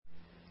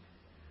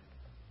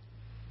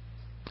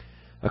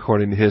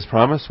according to His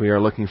promise. We are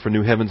looking for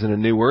new heavens and a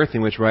new earth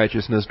in which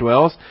righteousness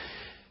dwells.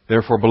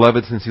 Therefore,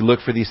 beloved, since you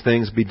look for these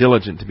things, be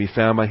diligent to be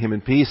found by Him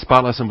in peace,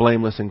 spotless and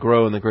blameless, and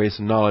grow in the grace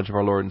and knowledge of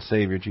our Lord and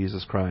Savior,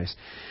 Jesus Christ.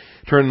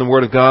 Turn in the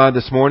Word of God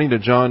this morning to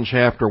John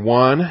chapter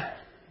 1.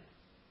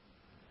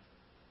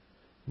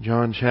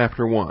 John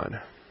chapter 1.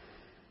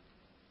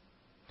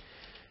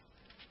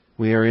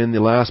 We are in the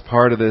last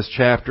part of this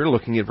chapter,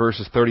 looking at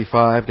verses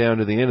 35 down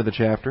to the end of the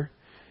chapter,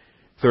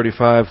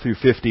 35 through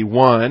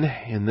 51,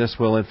 and this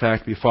will in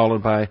fact be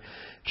followed by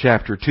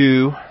chapter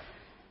 2,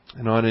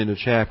 and on into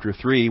chapter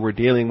 3. We're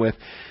dealing with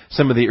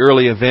some of the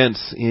early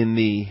events in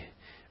the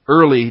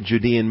early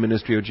Judean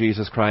ministry of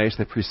Jesus Christ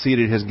that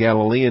preceded His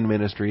Galilean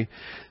ministry,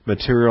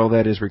 material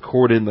that is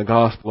recorded in the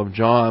Gospel of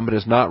John, but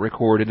is not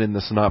recorded in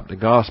the Synoptic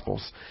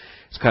Gospels.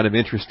 It's kind of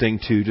interesting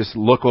to just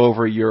look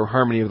over your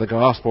Harmony of the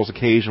Gospels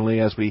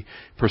occasionally as we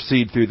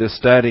proceed through this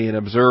study and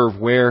observe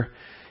where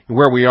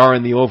we are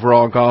in the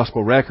overall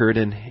Gospel record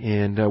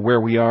and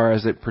where we are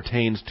as it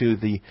pertains to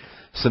the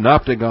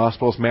Synoptic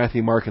Gospels,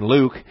 Matthew, Mark, and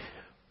Luke,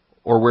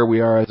 or where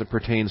we are as it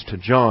pertains to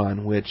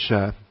John, which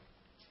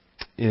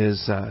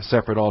is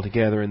separate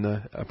altogether in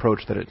the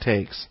approach that it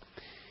takes.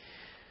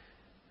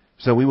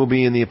 So we will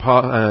be in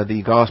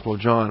the Gospel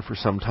of John for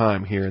some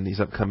time here in these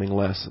upcoming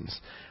lessons.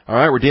 All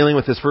right, we're dealing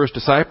with His first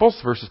disciples,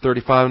 verses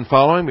 35 and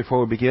following. Before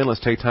we begin, let's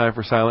take time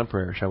for silent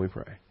prayer. Shall we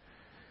pray?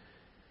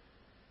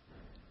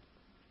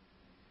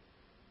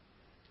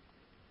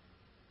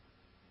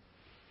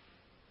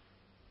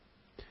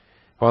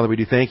 Father, we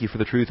do thank You for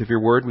the truth of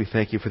Your Word. We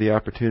thank You for the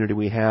opportunity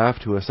we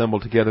have to assemble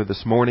together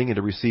this morning and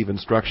to receive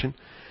instruction.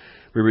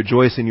 We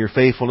rejoice in Your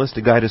faithfulness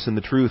to guide us in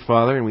the truth,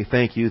 Father, and we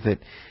thank You that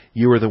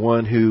You are the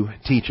one who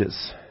teaches.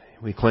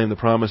 We claim the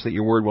promise that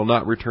Your Word will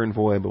not return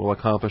void, but will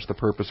accomplish the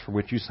purpose for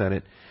which You sent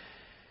it.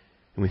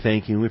 And we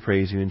thank You and we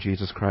praise You in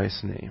Jesus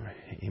Christ's name.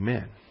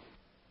 Amen.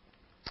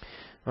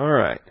 All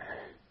right.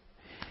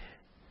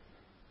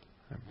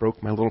 I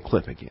broke my little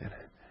clip again.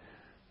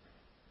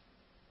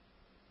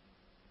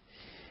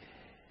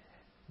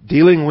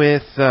 Dealing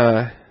with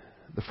the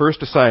first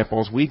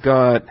disciples, we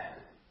got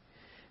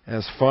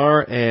as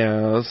far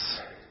as...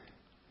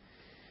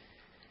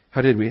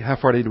 How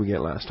far did we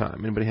get last time?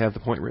 Anybody have the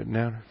point written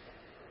down?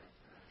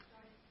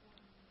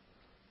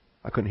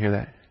 I couldn't hear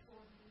that.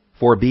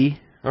 4b?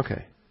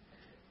 Okay.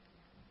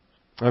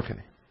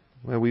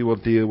 Well, we will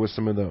deal with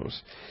some of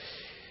those.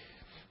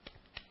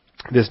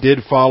 This did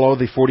follow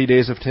the 40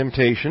 days of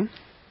temptation.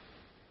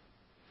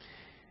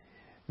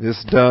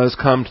 This does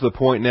come to the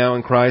point now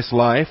in Christ's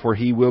life where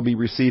He will be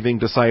receiving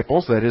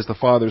disciples. That is the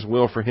Father's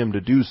will for Him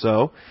to do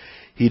so.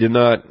 He did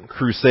not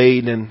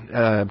crusade and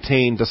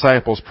obtain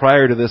disciples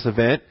prior to this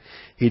event.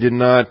 He did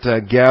not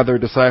gather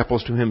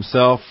disciples to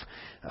Himself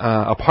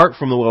apart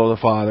from the will of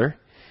the Father.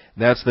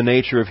 That's the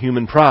nature of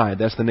human pride.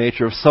 That's the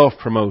nature of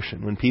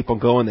self-promotion. When people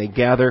go and they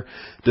gather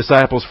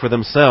disciples for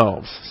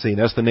themselves. See,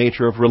 that's the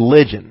nature of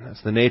religion.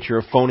 That's the nature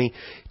of phony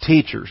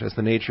teachers. That's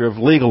the nature of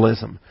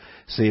legalism.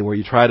 See, where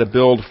you try to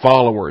build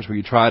followers, where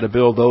you try to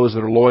build those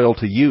that are loyal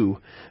to you,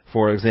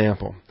 for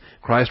example.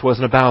 Christ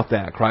wasn't about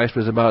that. Christ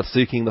was about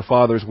seeking the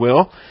Father's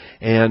will,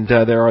 and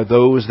there are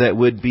those that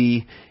would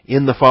be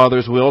in the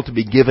Father's will to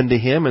be given to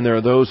Him, and there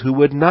are those who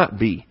would not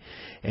be.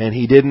 And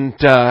He didn't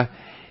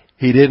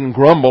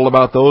grumble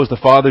about those the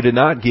Father did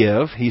not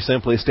give. He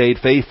simply stayed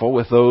faithful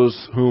with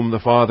those whom the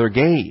Father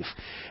gave.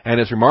 And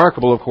it's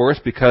remarkable, of course,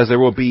 because there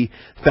will be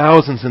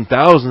thousands and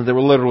thousands that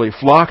will literally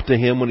flock to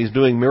Him when He's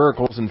doing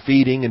miracles and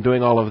feeding and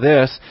doing all of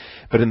this.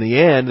 But in the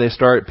end, they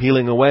start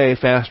peeling away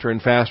faster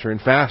and faster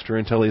and faster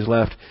until He's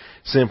left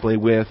simply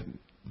with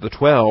the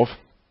 12,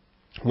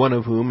 one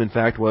of whom, in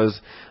fact, was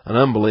an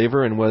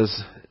unbeliever and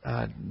was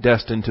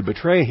destined to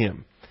betray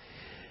Him.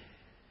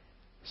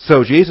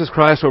 So Jesus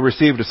Christ will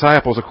receive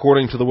disciples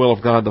according to the will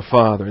of God the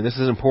Father. And this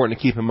is important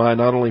to keep in mind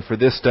not only for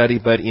this study,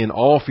 but in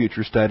all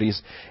future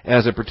studies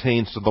as it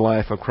pertains to the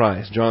life of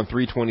Christ. John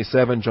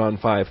 3:27, John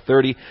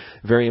 5:30,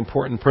 very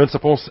important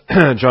principles.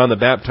 John the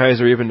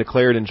Baptizer even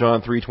declared in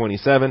John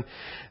 3:27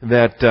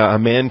 that a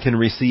man can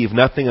receive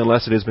nothing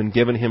unless it has been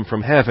given him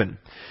from heaven.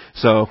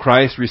 So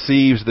Christ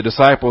receives the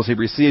disciples He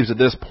receives at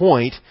this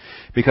point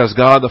because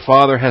God the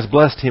Father has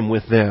blessed Him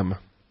with them.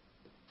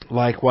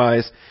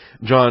 Likewise,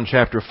 John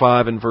chapter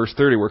 5 and verse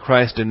 30, where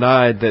Christ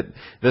denied that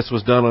this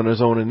was done on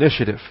His own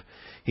initiative.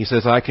 He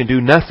says, I can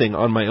do nothing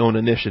on my own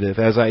initiative.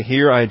 As I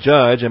hear, I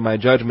judge, and my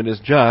judgment is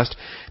just,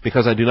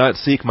 because I do not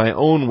seek my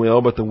own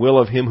will, but the will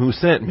of Him who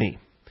sent me.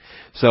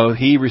 So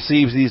He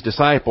receives these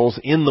disciples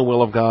in the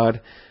will of God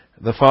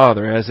the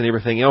Father, as in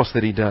everything else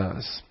that He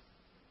does.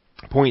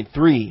 Point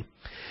 3,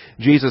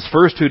 Jesus'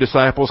 first two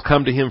disciples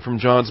come to Him from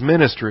John's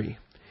ministry.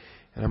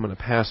 And I'm going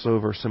to pass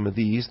over some of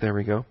these. There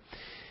we go.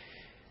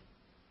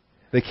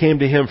 They came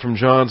to Him from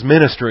John's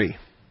ministry.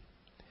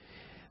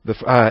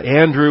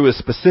 Andrew is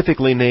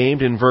specifically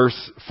named in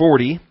verse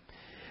 40,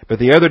 but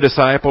the other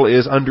disciple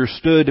is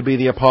understood to be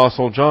the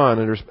Apostle John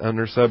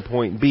under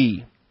subpoint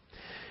B.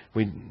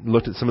 We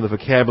looked at some of the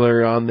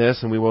vocabulary on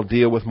this, and we will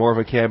deal with more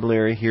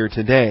vocabulary here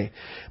today.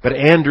 But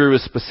Andrew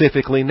is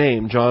specifically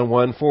named, John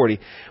 1:40.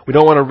 We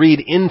don't want to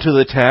read into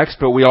the text,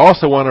 but we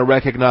also want to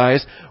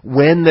recognize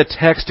when the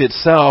text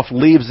itself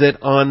leaves it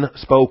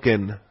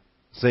unspoken.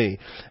 See,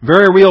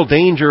 very real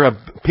danger of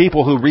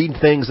people who read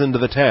things into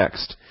the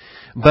text.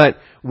 But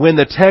when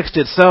the text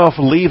itself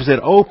leaves it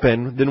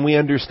open, then we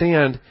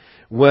understand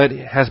what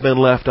has been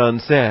left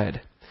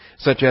unsaid,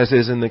 such as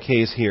is in the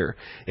case here.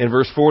 In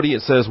verse 40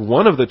 it says,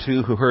 one of the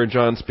two who heard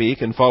John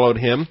speak and followed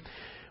him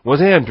was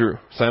Andrew,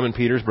 Simon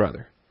Peter's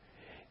brother.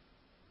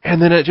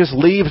 And then it just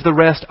leaves the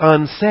rest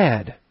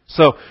unsaid.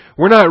 So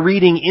we're not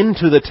reading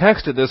into the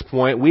text at this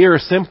point. We are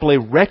simply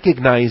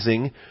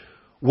recognizing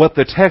what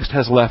the text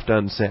has left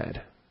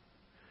unsaid.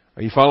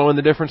 Are you following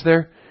the difference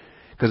there?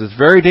 Because it's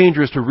very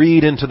dangerous to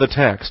read into the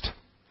text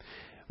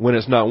when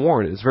it's not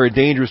warranted. It's very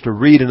dangerous to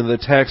read into the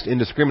text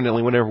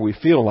indiscriminately whenever we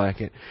feel like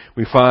it.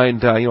 We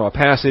find, a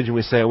passage and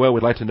we say, well,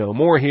 we'd like to know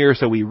more here,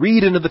 so we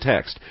read into the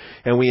text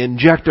and we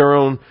inject our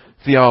own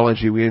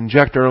theology, we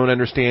inject our own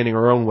understanding,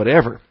 our own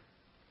whatever.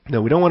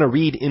 No, we don't want to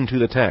read into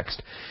the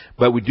text,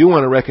 but we do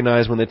want to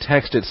recognize when the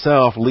text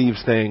itself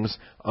leaves things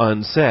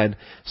unsaid,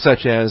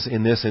 such as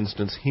in this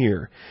instance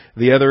here.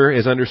 The other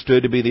is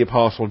understood to be the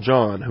Apostle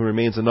John, who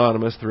remains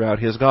anonymous throughout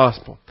his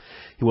gospel.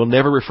 He will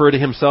never refer to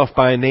himself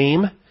by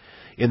name.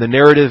 In the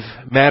narrative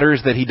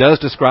matters that he does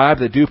describe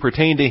that do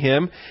pertain to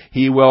him,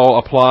 he will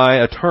apply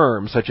a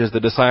term such as the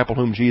disciple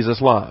whom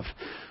Jesus loved,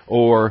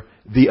 or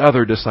the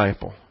other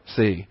disciple.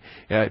 See,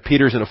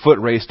 Peter's in a foot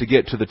race to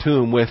get to the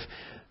tomb with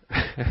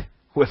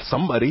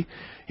somebody,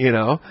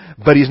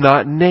 but he's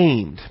not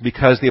named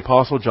because the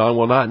Apostle John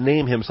will not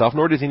name himself,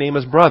 nor does he name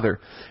his brother.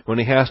 When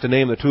he has to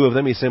name the two of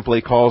them, he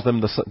simply calls them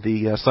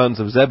the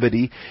sons of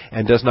Zebedee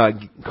and does not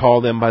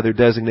call them by their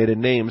designated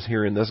names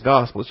here in this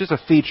gospel. It's just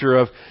a feature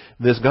of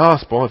this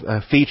gospel,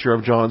 a feature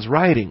of John's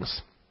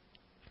writings.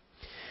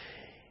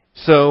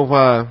 So,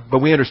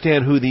 but we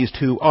understand who these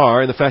two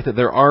are, and the fact that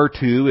there are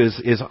two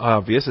is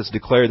obvious. It's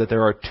declared that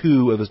there are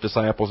two of his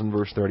disciples in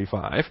verse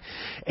 35.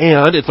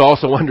 And it's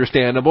also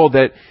understandable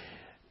that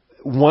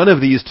one of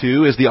these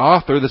two is the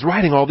author that's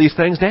writing all these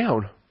things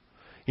down.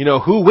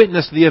 Who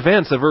witnessed the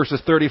events of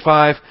verses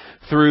 35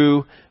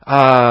 through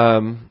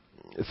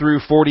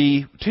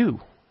 42?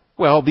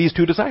 Well, these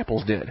two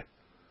disciples did.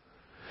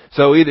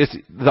 So it's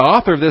the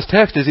author of this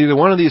text is either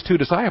one of these two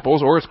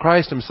disciples or it's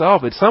Christ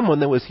himself. It's someone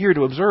that was here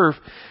to observe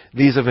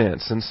these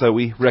events. And so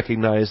we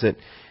recognize that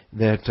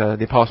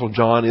the Apostle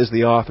John is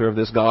the author of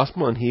this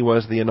gospel, and he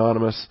was the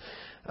anonymous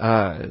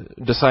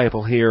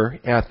disciple here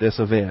at this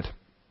event.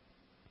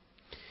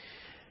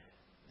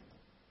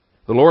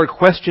 The Lord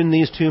questioned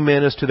these two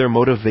men as to their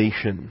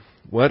motivation.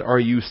 What are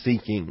you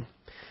seeking?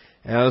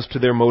 As to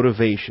their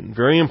motivation.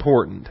 Very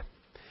important.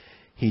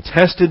 He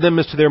tested them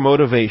as to their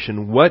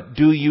motivation. What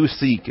do you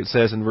seek? It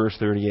says in verse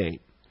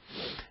 38.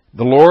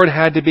 The Lord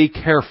had to be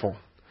careful.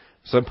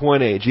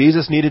 Subpoint A.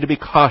 Jesus needed to be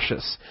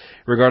cautious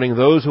regarding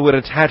those who would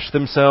attach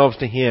themselves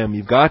to Him.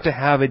 You've got to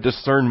have a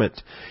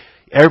discernment.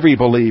 Every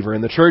believer, in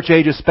the church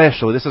age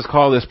especially, this is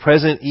called this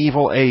present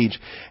evil age,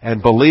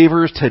 and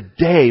believers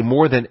today,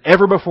 more than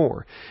ever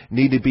before,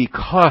 need to be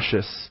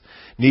cautious,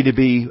 need to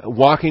be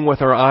walking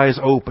with our eyes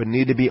open,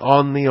 need to be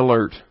on the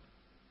alert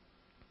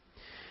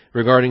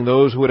regarding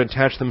those who would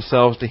attach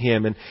themselves to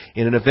Him. And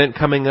in an event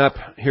coming up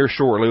here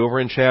shortly, over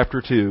in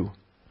chapter 2,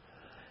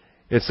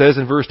 it says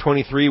in verse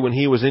 23, when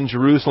He was in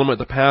Jerusalem at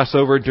the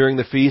Passover during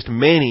the feast,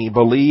 many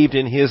believed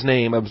in His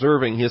name,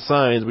 observing His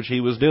signs which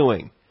He was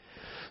doing.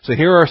 So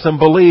here are some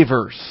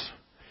believers,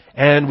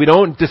 and we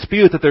don't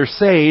dispute that they're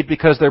saved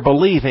because they're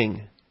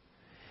believing.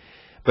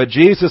 But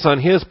Jesus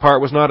on His part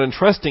was not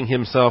entrusting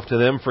Himself to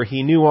them, for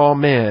He knew all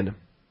men.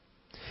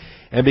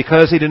 And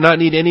because He did not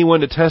need anyone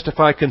to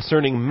testify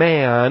concerning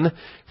man,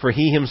 for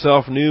He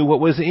Himself knew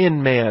what was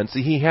in man.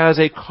 See, He has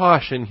a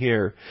caution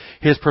here.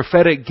 His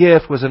prophetic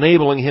gift was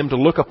enabling Him to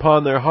look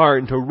upon their heart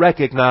and to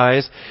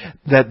recognize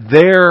that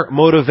their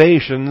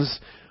motivations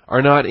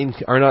are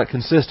not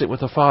consistent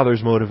with the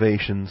Father's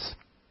motivations.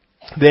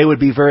 They would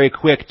be very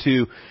quick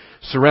to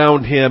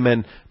surround Him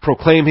and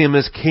proclaim Him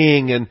as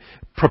King and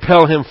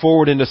propel Him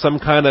forward into some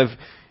kind of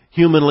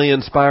humanly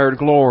inspired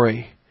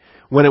glory,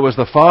 when it was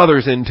the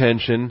Father's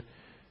intention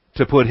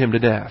to put Him to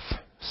death.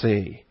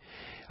 See,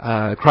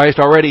 Christ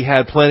already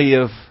had plenty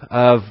of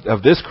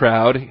this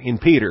crowd in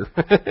Peter.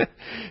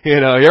 He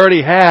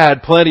already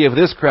had plenty of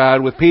this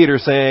crowd with Peter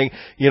saying,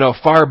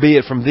 far be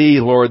it from Thee,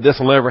 Lord, this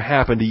will never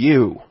happen to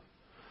You.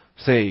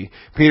 See,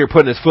 Peter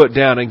putting his foot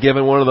down and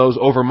giving one of those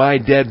over my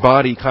dead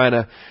body kind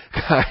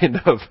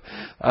of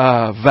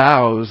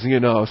vows,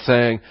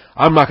 saying,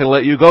 I'm not going to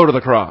let you go to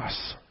the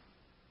cross.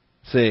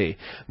 See,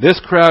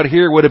 this crowd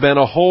here would have been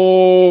a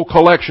whole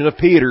collection of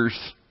Peters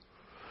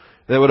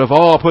that would have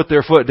all put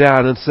their foot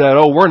down and said,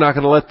 oh, we're not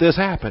going to let this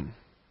happen.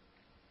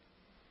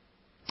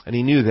 And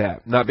he knew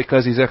that, not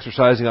because he's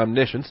exercising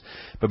omniscience,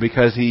 but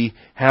because he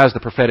has the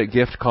prophetic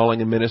gift,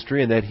 calling, and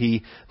ministry, and that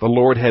the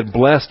Lord had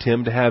blessed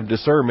him to have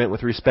discernment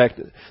with respect,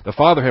 the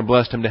Father had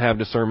blessed him to have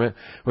discernment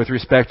with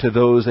respect to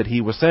those that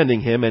he was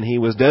sending him, and he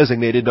was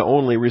designated to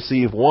only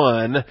receive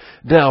one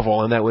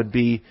devil, and that would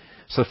be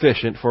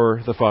sufficient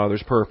for the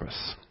Father's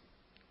purpose.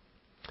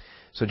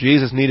 So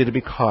Jesus needed to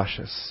be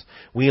cautious.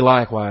 We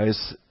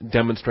likewise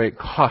demonstrate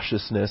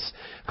caution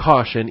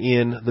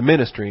in the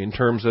ministry in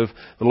terms of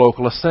the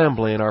local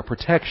assembly and our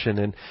protection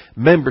and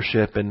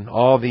membership and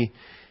all the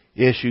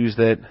issues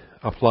that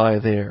apply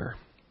there.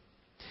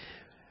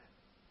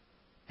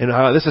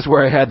 And this is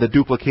where I had the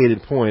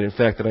duplicated point, in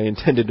fact, that I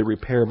intended to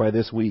repair by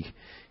this week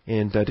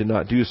and did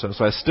not do so.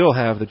 So I still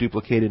have the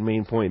duplicated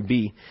main point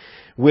B,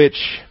 which,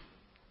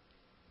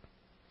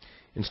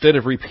 instead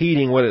of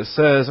repeating what it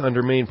says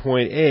under main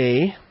point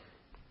A,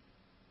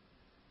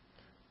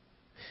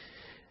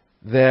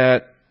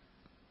 that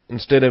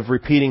instead of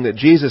repeating that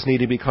Jesus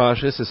needed to be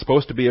cautious, is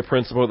supposed to be a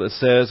principle that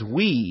says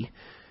we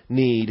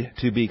need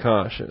to be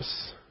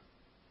cautious.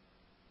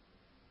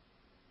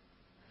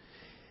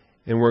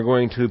 And we're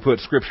going to put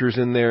scriptures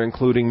in there,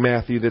 including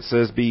Matthew, that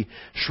says, be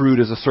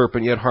shrewd as a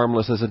serpent, yet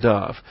harmless as a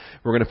dove.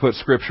 We're going to put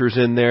scriptures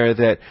in there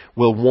that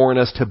will warn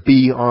us to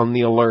be on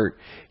the alert.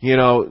 You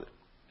know,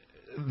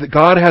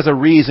 God has a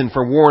reason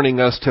for warning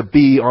us to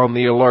be on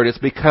the alert. It's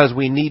because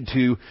we need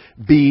to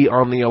be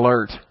on the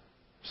alert.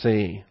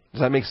 See,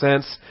 does that make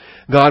sense?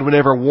 God would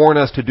never warn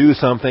us to do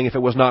something if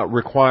it was not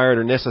required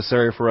or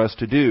necessary for us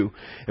to do.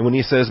 And when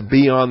He says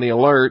be on the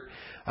alert,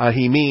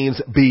 He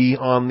means be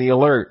on the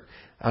alert.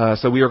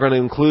 So we are going to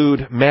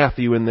include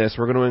Matthew in this.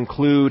 We're going to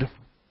include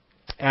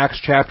Acts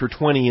chapter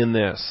 20 in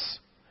this.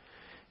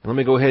 And let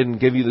me go ahead and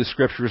give you the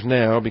scriptures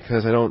now,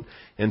 because I don't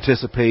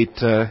anticipate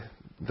that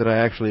I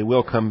actually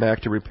will come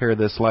back to repair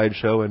this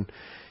slideshow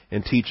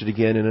and teach it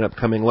again in an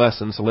upcoming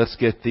lesson. So let's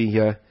get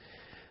the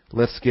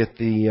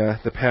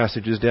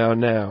passages down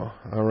now.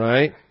 All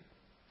right.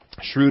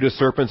 Shrewd as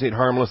serpents, yet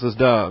harmless as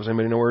doves.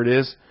 Anybody know where it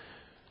is?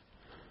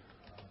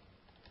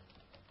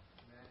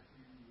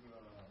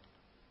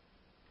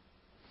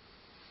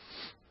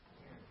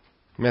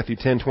 Matthew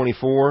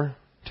 10:24,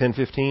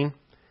 10:15,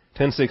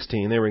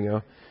 10:16. There we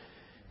go.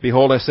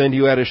 Behold, I send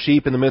you out as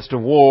sheep in the midst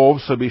of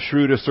wolves, so be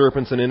shrewd as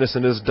serpents and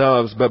innocent as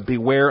doves, but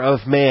beware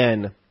of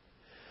man.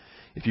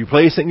 If you're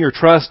placing your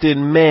trust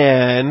in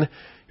man,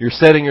 you're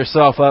setting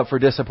yourself up for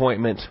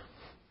disappointment.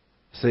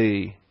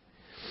 See,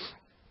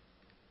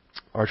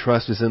 our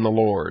trust is in the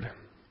Lord.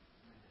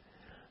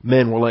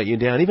 Men will let you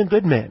down, even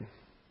good men.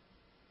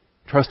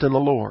 Trust in the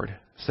Lord.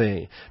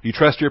 See, do you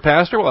trust your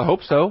pastor? Well, I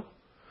hope so.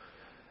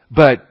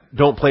 But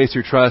don't place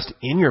your trust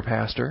in your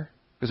pastor,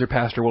 because your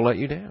pastor will let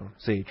you down.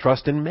 See,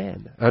 trust in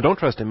men. Don't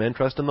trust in men,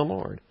 trust in the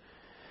Lord.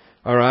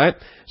 All right?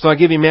 So I'll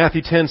give you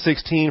Matthew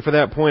 10:16 for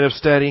that point of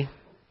study.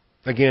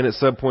 Again, at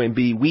subpoint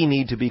B, we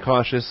need to be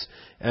cautious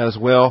as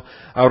well.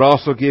 I would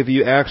also give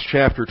you Acts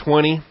chapter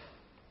 20.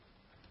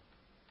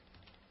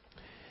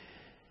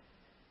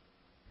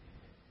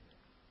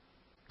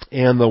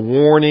 And the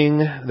warning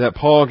that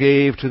Paul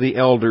gave to the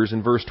elders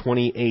in verse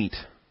 28.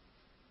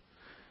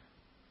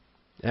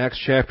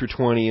 Acts chapter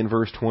 20 and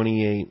verse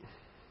 28.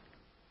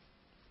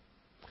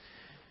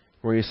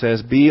 Where he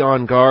says, be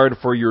on guard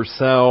for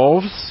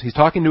yourselves. He's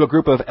talking to a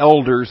group of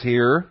elders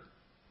here.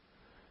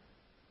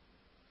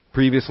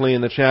 Previously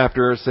in the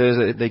chapter, it says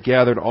that they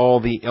gathered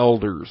all the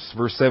elders.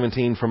 Verse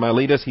 17, from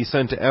Miletus he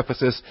sent to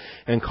Ephesus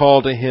and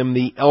called to him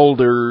the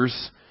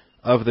elders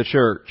of the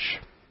church.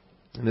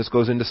 And this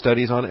goes into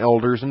studies on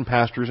elders and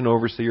pastors and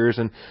overseers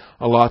and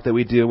a lot that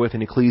we deal with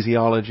in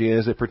ecclesiology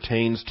as it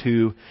pertains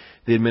to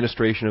the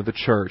administration of the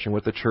church and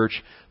what the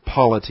church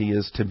polity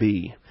is to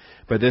be.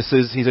 But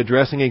he's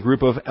addressing a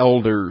group of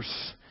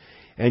elders.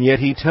 And yet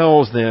he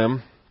tells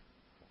them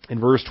in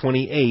verse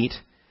 28,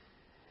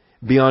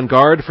 be on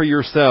guard for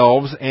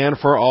yourselves and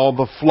for all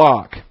the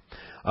flock,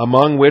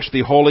 among which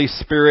the Holy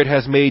Spirit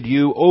has made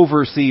you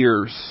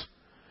overseers.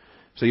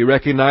 So you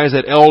recognize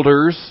that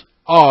elders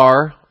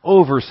are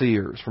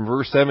overseers, from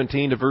verse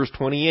 17 to verse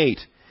 28.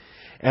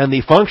 And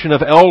the function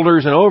of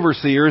elders and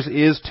overseers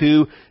is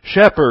to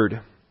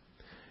shepherd.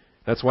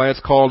 That's why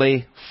it's called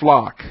a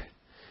flock.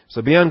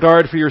 So be on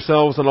guard for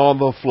yourselves and all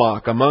the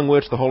flock, among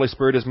which the Holy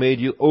Spirit has made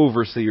you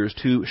overseers,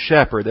 to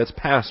shepherd. That's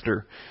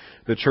pastor.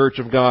 The church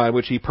of God,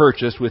 which He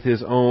purchased with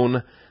His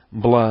own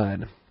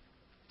blood.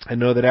 I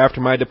know that after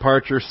my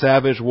departure,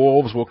 savage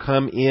wolves will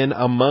come in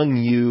among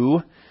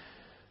you,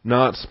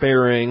 not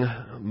sparing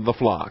the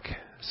flock.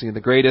 See,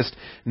 the greatest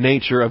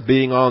nature of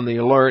being on the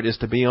alert is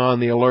to be on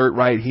the alert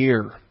right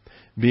here.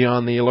 Be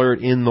on the alert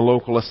in the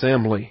local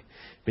assembly.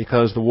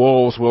 Because the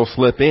wolves will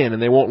slip in,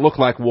 and they won't look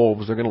like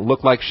wolves. They're going to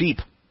look like sheep.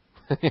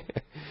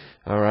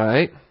 All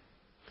right?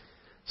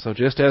 So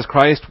just as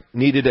Christ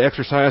needed to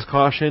exercise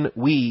caution,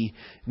 we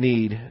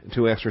need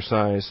to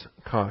exercise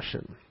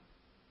caution.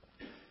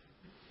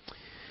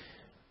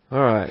 All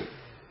right.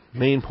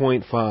 Main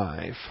point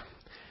 5.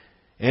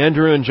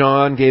 Andrew and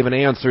John gave an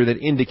answer that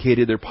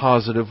indicated their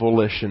positive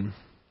volition.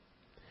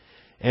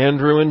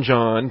 Andrew and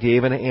John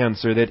gave an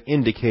answer that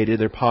indicated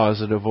their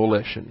positive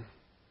volition.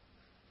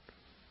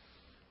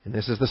 And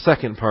this is the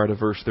second part of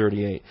verse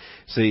 38.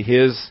 See,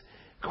 his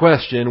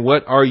question,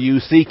 what are you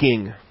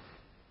seeking?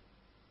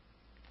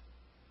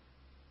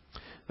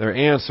 Their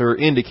answer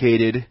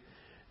indicated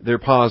their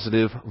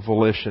positive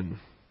volition.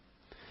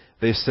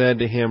 They said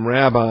to him,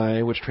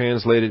 Rabbi, which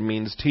translated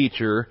means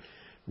teacher,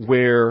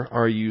 where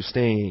are you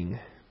staying?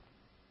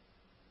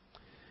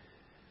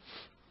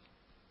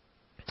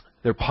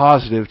 They're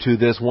positive to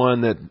this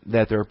one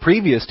that their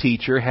previous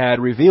teacher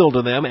had revealed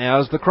to them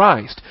as the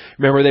Christ.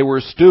 Remember, they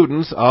were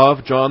students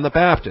of John the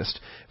Baptist.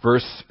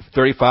 Verse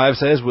 35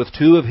 says, with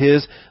two of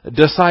his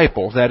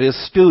disciples, that is,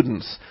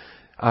 students,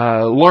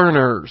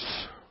 learners.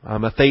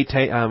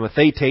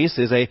 Mathetes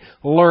is a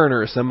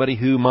learner, somebody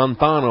who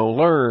Monthano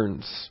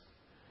learns.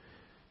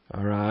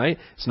 All right?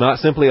 It's not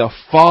simply a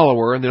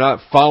follower. They're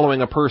not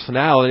following a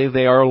personality.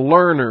 They are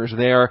learners.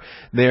 They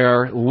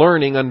are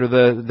learning under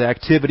the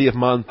activity of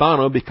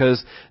Monthano,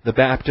 because the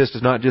Baptist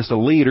is not just a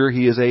leader.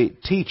 He is a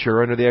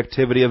teacher under the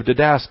activity of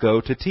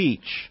Didasco, to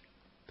teach.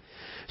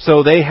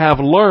 So they have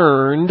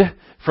learned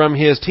from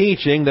his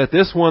teaching that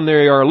this one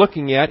they are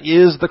looking at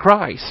is the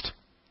Christ.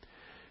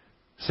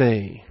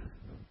 See?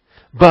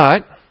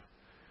 But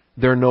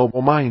they're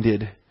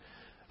noble-minded,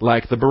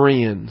 like the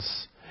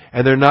Bereans.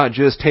 And they're not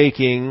just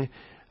taking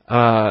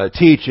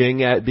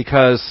teaching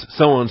because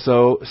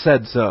so-and-so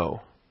said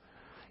so.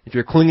 If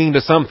you're clinging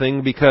to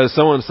something because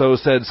so-and-so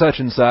said such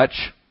and such,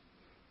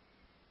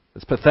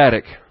 it's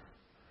pathetic.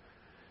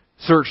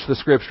 Search the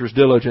Scriptures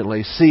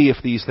diligently. See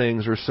if these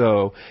things are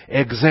so.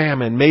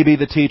 Examine. Maybe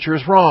the teacher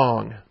is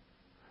wrong.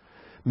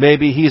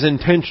 Maybe he's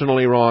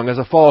intentionally wrong as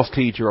a false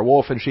teacher, a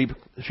wolf in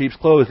sheep's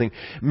clothing.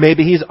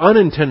 Maybe he's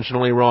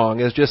unintentionally wrong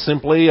as just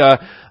simply a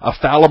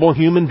fallible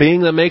human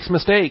being that makes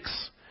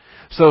mistakes.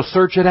 So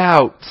search it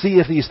out. See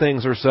if these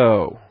things are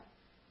so.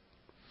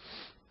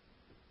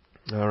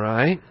 All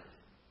right.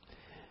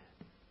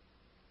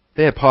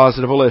 They have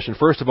positive volition.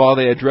 First of all,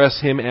 they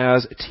address him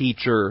as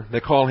teacher. They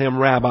call him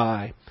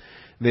rabbi.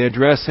 They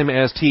address him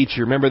as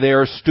teacher. Remember, they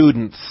are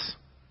students.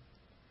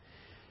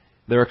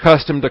 They're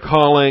accustomed to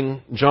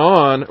calling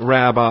John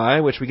rabbi,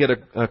 which we get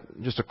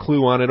just a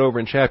clue on it over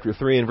in chapter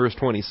 3 and verse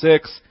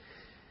 26.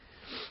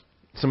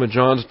 Some of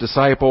John's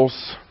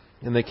disciples,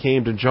 and they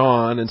came to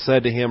John and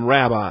said to him,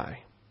 Rabbi.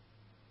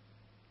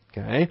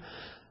 Okay?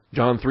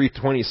 John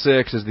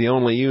 3:26 is the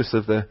only use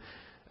of the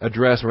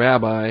address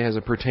rabbi as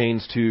it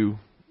pertains to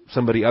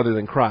somebody other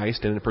than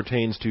Christ, and it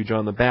pertains to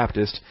John the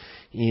Baptist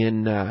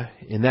in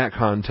that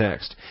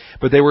context.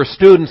 But they were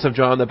students of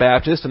John the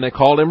Baptist, and they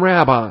called him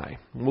rabbi.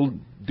 We'll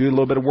do a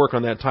little bit of work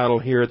on that title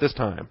here at this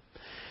time.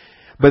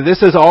 But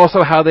this is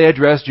also how they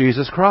address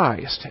Jesus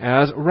Christ,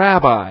 as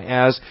rabbi,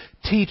 as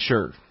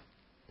teacher.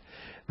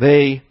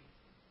 They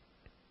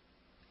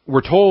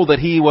were told that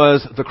he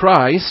was the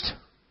Christ,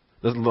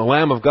 the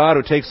Lamb of God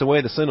who takes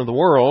away the sin of the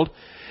world,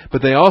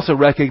 but they also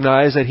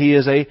recognize that he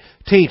is a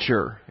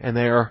teacher, and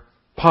they are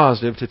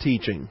positive to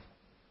teaching.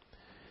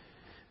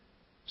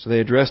 So they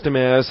addressed him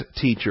as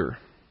teacher.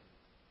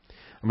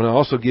 I'm going to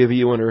also give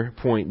you under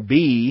point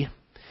B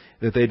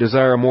that they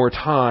desire more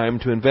time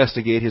to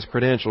investigate his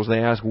credentials.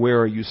 They ask,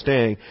 where are you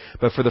staying?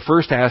 But for the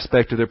first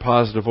aspect of their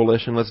positive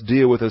volition, let's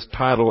deal with his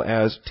title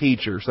as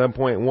teacher.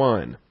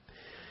 7.1.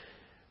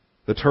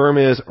 The term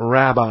is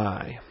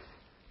rabbi.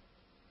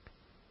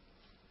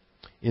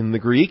 In the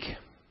Greek,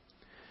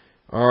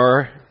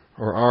 R-H-A-B-B-I.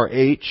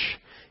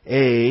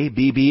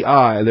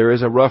 There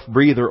is a rough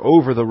breather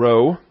over the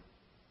row.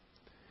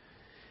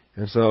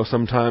 And so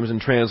sometimes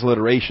in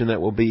transliteration that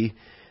will be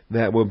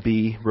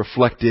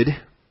reflected.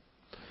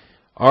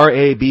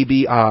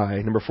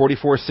 R-A-B-B-I, number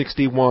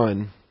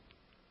 4461.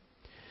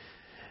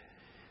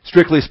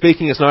 Strictly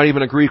speaking, it's not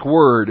even a Greek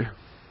word.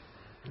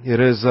 It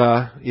is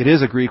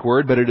a Greek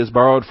word, but it is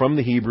borrowed from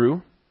the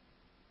Hebrew,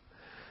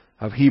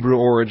 of Hebrew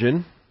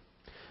origin.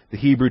 The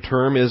Hebrew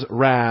term is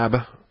rab.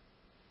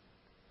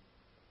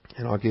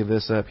 And I'll give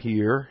this up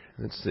here.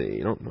 Let's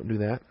see. Don't do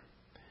that.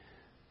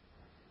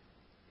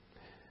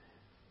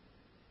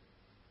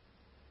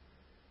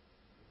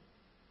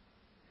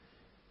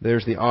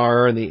 There's the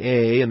R and the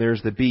A, and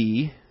there's the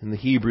B. In the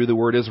Hebrew, the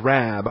word is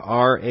rab,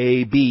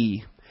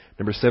 R-A-B,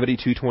 number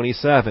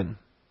 7227.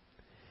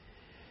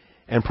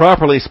 And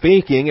properly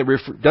speaking, it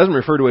doesn't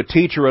refer to a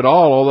teacher at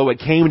all, although it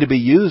came to be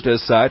used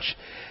as such.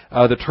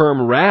 The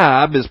term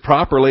rab is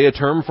properly a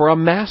term for a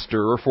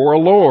master or for a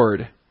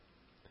lord.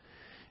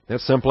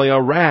 That's simply a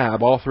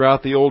rab all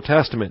throughout the Old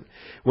Testament.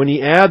 When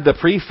you add the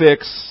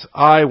prefix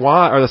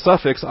IY, or the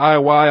suffix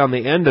IY on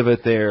the end of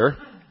it there,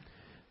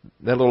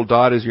 that little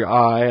dot is your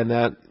I, and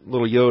that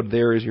little yod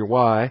there is your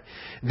Y.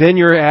 Then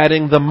you're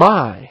adding the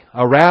my.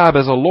 A rab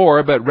is a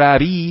lord, but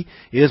rabbi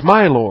is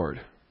my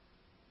lord.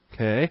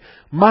 Okay?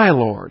 My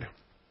lord.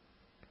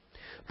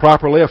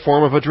 Properly a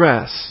form of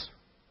address.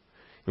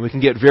 And we can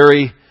get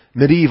very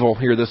medieval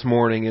here this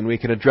morning, and we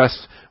can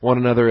address one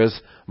another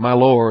as my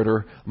lord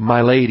or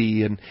my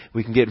lady, and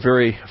we can get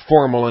very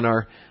formal in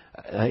our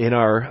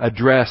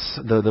address,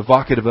 the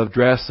vocative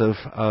address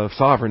of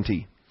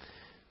sovereignty.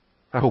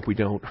 I hope we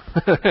don't.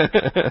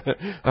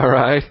 All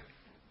right?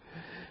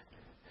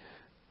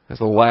 That's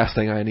the last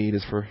thing I need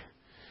is for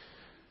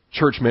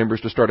church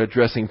members to start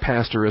addressing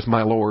pastor as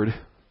my Lord.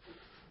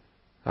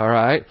 All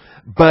right?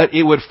 But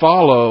it would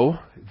follow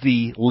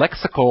the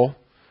lexical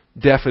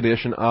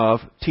definition of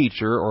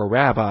teacher or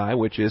rabbi,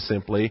 which is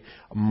simply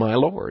my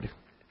Lord.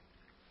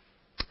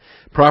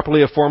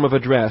 Properly a form of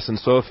address, and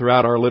so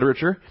throughout our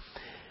literature.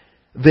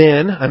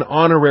 Then, an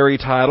honorary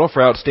title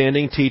for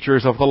outstanding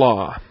teachers of the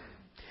law.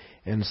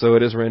 And so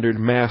it is rendered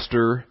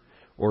master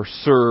or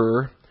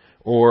sir,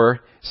 or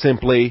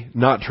simply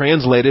not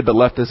translated but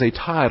left as a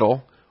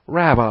title,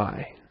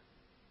 rabbi.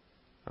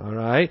 All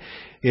right?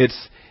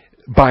 It's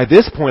by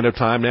this point of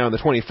time now in the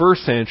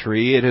 21st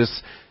century, it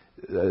has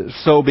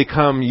so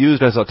become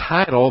used as a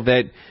title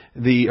that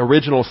the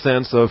original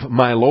sense of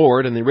my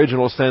Lord and the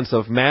original sense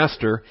of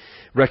master,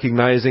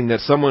 recognizing that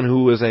someone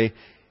who is a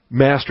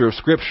master of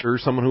Scripture,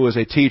 someone who is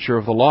a teacher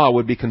of the law,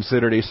 would be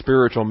considered a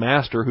spiritual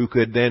master who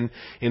could then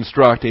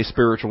instruct a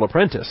spiritual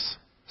apprentice.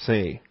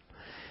 See?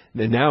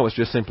 And now it's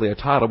just simply a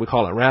title. We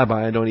call it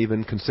rabbi and don't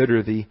even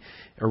consider the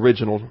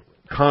original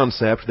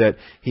concept that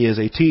he is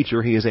a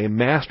teacher, he is a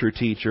master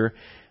teacher,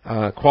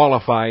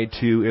 qualified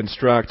to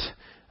instruct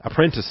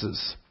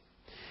apprentices.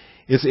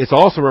 It's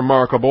also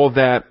remarkable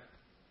that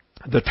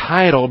the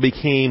title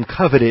became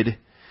coveted.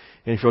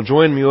 And if you'll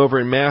join me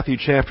over in Matthew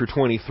chapter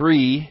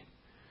 23,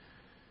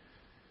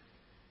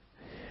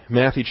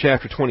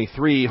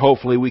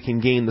 hopefully we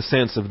can gain the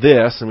sense of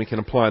this and we can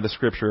apply the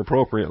Scripture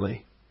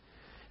appropriately.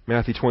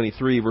 Matthew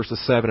 23, verses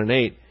 7 and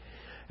 8.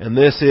 And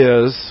this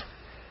is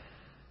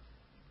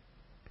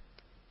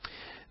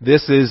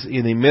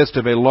in the midst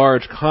of a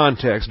large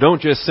context.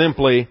 Don't just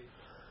simply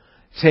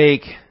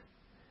take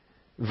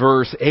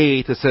verse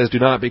 8 that says, do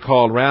not be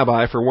called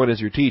rabbi, for one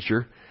is your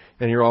teacher,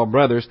 and you're all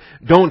brothers.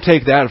 Don't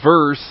take that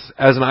verse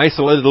as an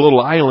isolated little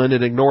island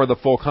and ignore the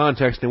full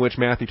context in which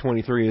Matthew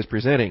 23 is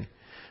presenting.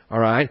 All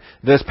right?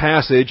 This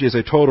passage is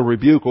a total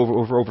rebuke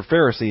over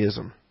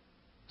Phariseeism.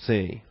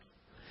 See?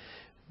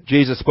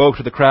 Jesus spoke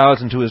to the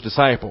crowds and to His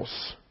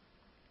disciples.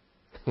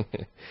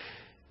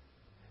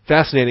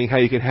 Fascinating how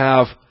you can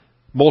have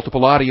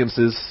multiple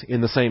audiences in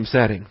the same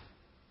setting.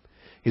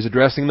 He's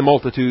addressing the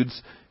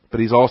multitudes, but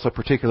He's also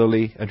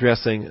particularly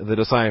addressing the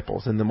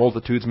disciples. And the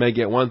multitudes may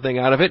get one thing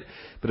out of it,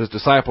 but His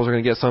disciples are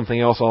going to get something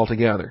else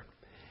altogether.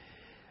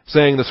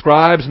 Saying, the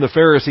scribes and the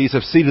Pharisees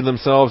have seated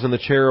themselves in the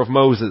chair of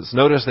Moses.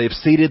 Notice they've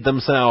seated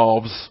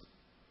themselves.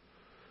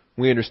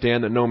 We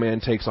understand that no man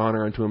takes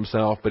honor unto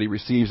himself, but he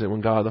receives it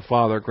when God the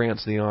Father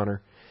grants the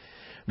honor.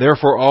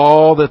 Therefore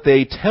all that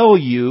they tell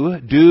you,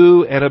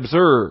 do and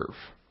observe.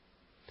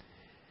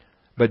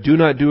 But do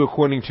not do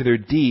according to their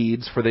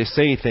deeds, for they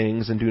say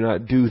things and do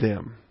not do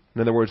them.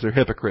 In other words, they're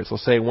hypocrites. They'll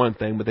say one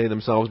thing, but they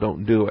themselves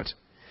don't do it.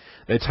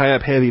 They tie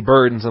up heavy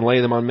burdens and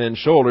lay them on men's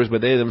shoulders,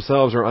 but they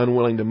themselves are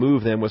unwilling to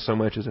move them with so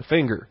much as a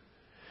finger.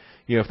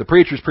 You know, if the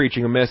preacher's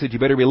preaching a message, you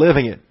better be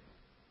living it.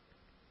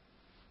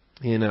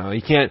 You know,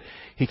 he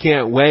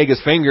can't wag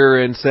his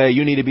finger and say,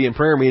 you need to be in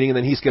prayer meeting, and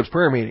then he skips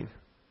prayer meeting.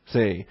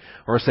 See?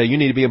 Or say, you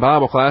need to be in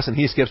Bible class, and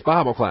he skips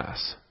Bible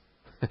class.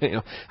 You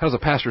know, how does a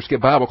pastor skip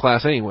Bible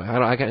class anyway?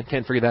 I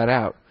can't figure that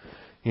out.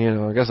 You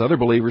know, I guess other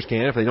believers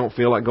can. If they don't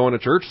feel like going to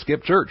church,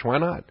 skip church. Why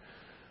not?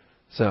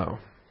 So,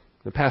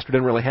 the pastor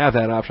didn't really have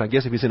that option. I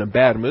guess if he's in a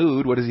bad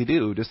mood, what does he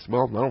do? Just,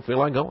 well, I don't feel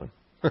like going.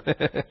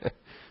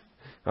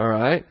 All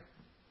right?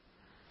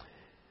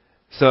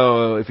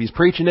 So, if he's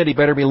preaching it, he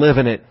better be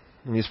living it.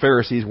 And these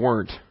Pharisees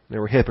weren't. They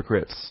were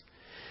hypocrites.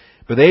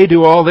 But they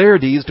do all their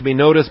deeds to be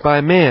noticed by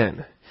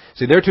men.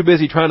 See, they're too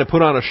busy trying to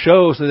put on a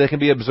show so they can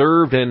be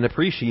observed and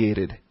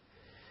appreciated.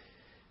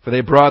 For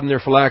they broaden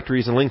their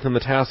phylacteries and lengthen the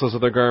tassels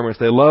of their garments.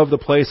 They love the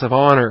place of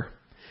honor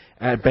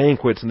at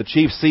banquets and the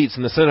chief seats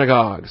in the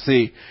synagogue.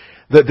 See,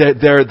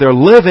 they're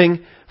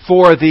living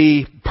for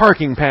the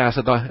parking pass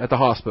at the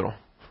hospital.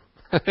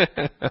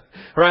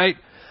 Right?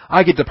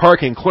 I get to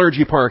park in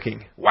clergy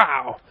parking.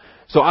 Wow!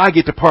 So I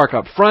get to park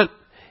up front,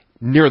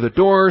 near the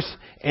doors,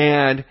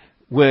 and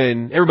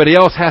when everybody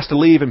else has to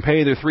leave and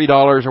pay their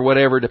 $3 or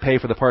whatever to pay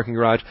for the parking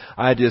garage,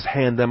 I just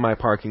hand them my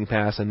parking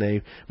pass and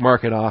they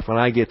mark it off and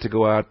I get to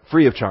go out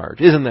free of charge.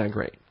 Isn't that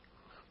great?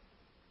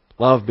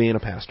 Love being a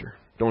pastor.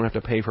 Don't have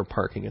to pay for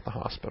parking at the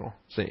hospital.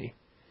 See?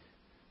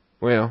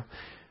 Well,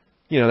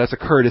 you know, that's a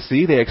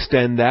courtesy. They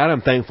extend that.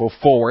 I'm thankful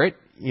for it.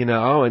 You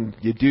know, and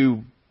you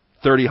do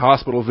 30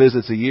 hospital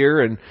visits a year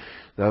and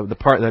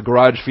the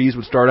garage fees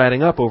would start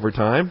adding up over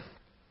time.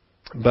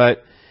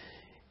 But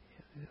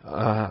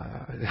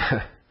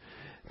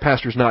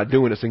pastor's not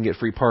doing it so he can get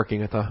free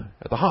parking at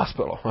the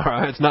hospital. All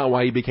right, it's not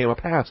why he became a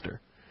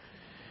pastor.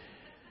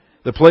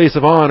 The place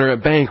of honor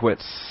at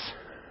banquets,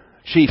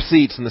 chief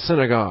seats in the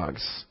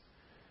synagogues.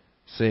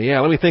 See,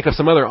 let me think of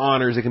some other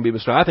honors that can be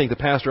bestowed. I think the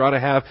pastor ought to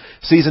have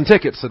season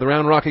tickets to the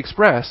Round Rock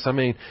Express. I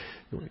mean,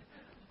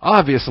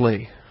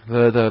 obviously,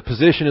 the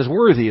position is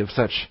worthy of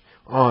such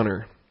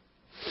honor.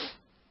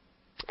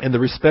 And the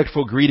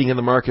respectful greeting in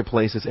the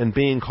marketplaces and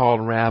being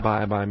called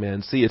rabbi by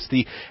men. See, it's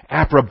the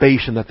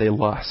approbation that they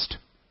lust.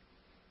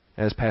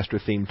 as Pastor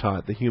Thiem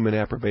taught, the human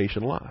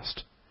approbation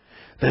lust.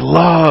 They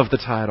love the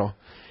title.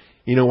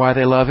 You know why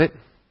they love it?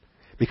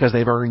 Because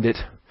they've earned it.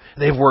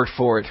 They've worked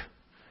for it.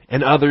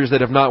 And others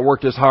that have not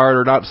worked as hard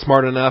or not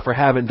smart enough or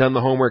haven't done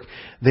the homework,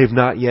 they've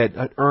not yet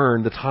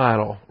earned the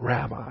title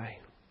rabbi.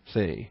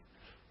 See?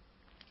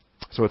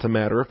 So it's a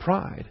matter of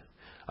pride,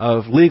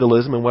 of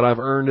legalism and what I've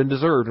earned and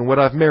deserved and what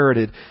I've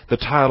merited. The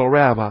title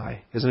rabbi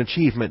is an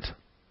achievement.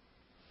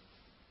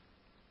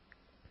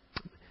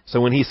 So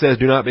when he says,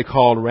 do not be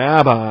called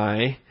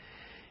rabbi,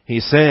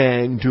 he's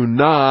saying, do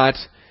not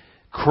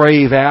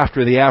crave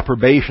after the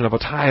approbation of a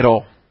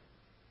title.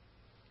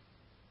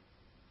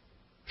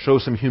 Show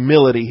some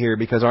humility here,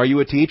 because are you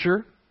a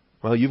teacher?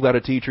 Well, you've got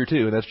a teacher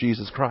too, and that's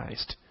Jesus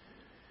Christ.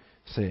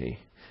 See?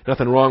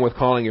 Nothing wrong with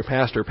calling your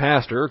pastor,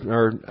 pastor,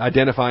 or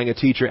identifying a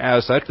teacher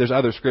as such. There's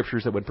other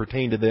scriptures that would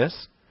pertain to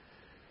this.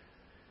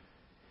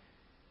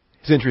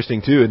 It's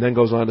interesting too, and then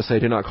goes on to say,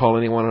 do not call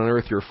anyone on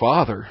earth your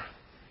father.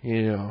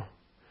 You know,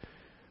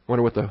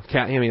 wonder what the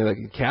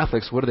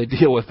Catholics, what do they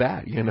deal with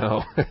that? You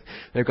know,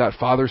 they've got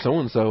Father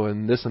so-and-so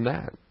and this and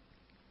that.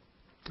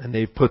 And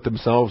they've put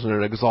themselves in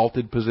an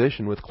exalted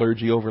position with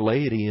clergy over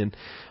laity and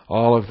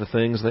all of the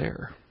things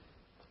there.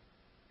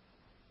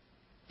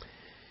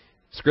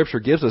 Scripture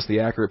gives us the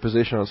accurate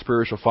position on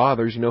spiritual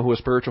fathers. You know who a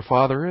spiritual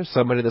father is?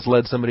 Somebody that's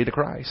led somebody to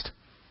Christ.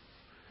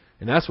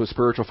 And that's what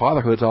spiritual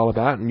fatherhood's all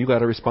about. And you've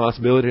got a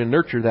responsibility to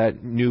nurture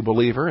that new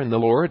believer in the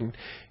Lord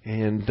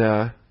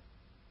and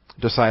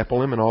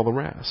disciple him and all the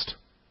rest.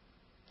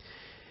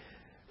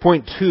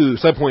 Point 2,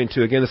 subpoint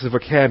 2, again, this is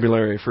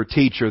vocabulary for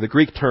teacher. The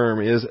Greek term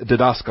is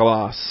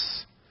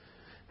didaskalos.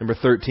 Number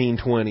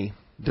 1320,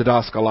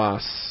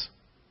 didaskalos.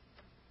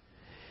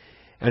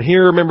 And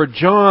here, remember,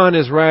 John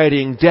is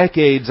writing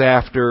decades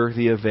after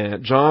the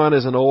event. John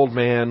is an old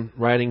man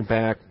writing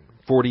back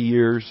 40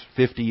 years,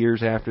 50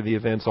 years after the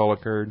events all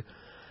occurred.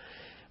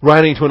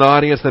 Writing to an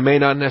audience that may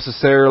not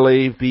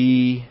necessarily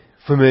be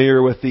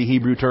familiar with the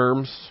Hebrew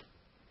terms.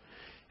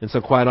 And so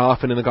quite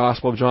often in the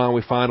Gospel of John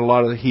we find a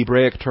lot of the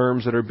Hebraic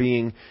terms that are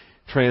being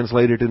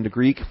translated into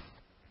Greek.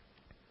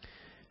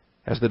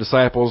 As the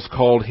disciples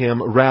called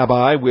him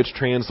rabbi, which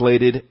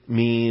translated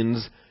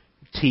means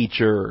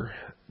teacher,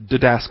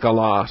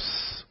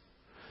 didaskalos.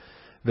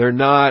 They're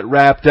not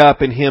wrapped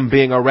up in him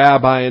being a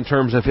rabbi in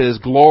terms of his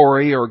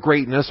glory or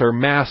greatness or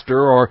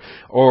master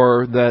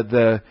or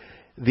the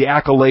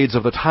accolades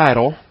of the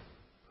title.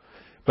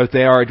 But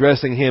they are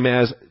addressing him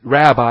as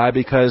rabbi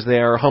because they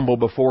are humble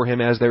before him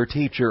as their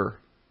teacher.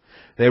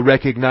 They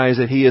recognize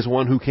that he is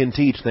one who can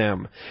teach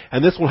them.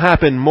 And this will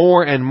happen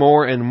more and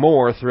more and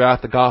more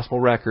throughout the gospel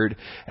record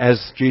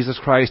as Jesus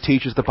Christ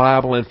teaches the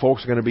Bible, and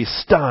folks are going to be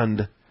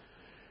stunned.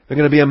 They're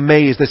going to be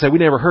amazed. They say, we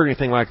never heard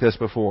anything like this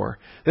before.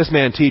 This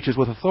man teaches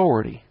with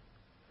authority.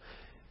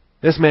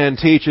 This man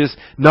teaches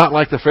not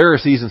like the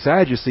Pharisees and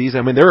Sadducees.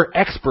 I mean, they're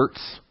experts.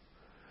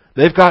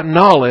 They've got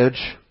knowledge.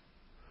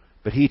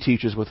 But he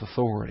teaches with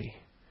authority.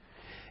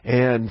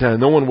 And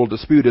no one will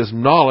dispute his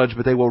knowledge,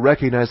 but they will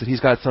recognize that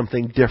he's got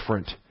something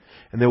different.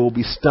 And they will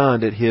be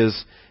stunned at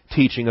his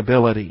teaching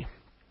ability.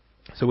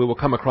 So we will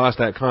come across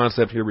that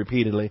concept here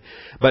repeatedly.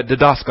 But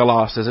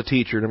didaskalos as a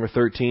teacher, number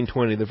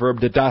 1320. The verb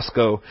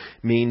didasko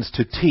means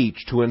to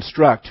teach, to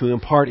instruct, to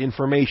impart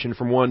information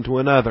from one to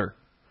another.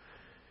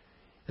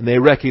 And they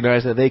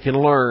recognize that they can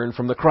learn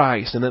from the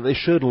Christ, and that they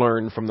should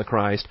learn from the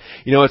Christ.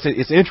 You know,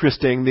 it's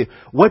interesting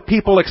what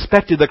people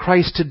expected the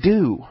Christ to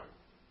do.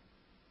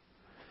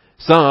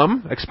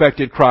 Some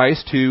expected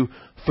Christ to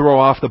throw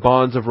off the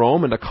bonds of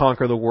Rome and to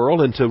conquer the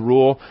world and to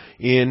rule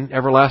in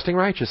everlasting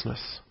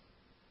righteousness.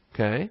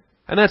 Okay?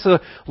 And that's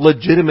a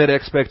legitimate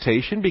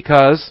expectation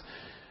because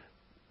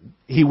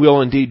he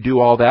will indeed do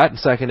all that in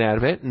Second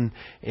Advent, and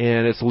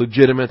it's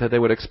legitimate that they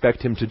would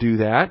expect him to do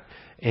that.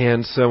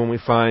 And so when we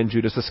find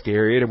Judas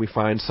Iscariot, and we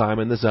find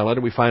Simon the Zealot,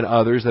 and we find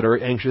others that are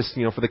anxious,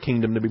 for the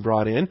kingdom to be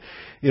brought in,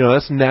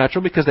 that's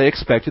natural because they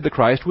expected the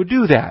Christ would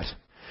do that.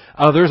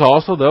 Others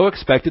also, though,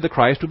 expected the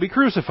Christ would be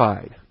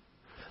crucified.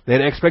 They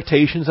had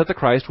expectations that the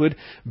Christ would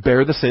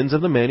bear the sins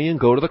of the many and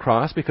go to the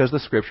cross because the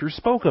Scriptures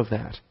spoke of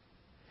that.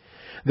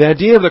 The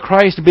idea of the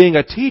Christ being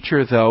a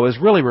teacher, though, is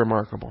really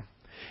remarkable.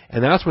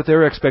 And that's what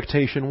their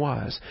expectation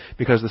was,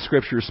 because the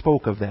Scriptures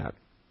spoke of that.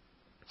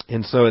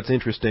 And so it's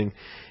interesting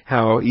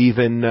how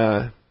even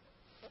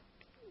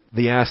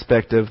the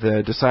aspect of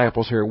the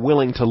disciples here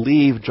willing to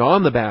leave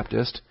John the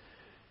Baptist,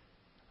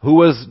 who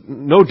was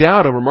no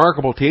doubt a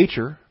remarkable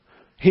teacher.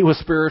 He was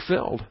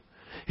Spirit-filled.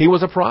 He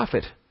was a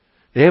prophet.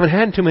 They haven't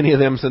had too many of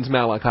them since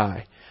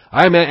Malachi.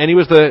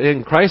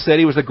 And Christ said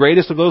he was the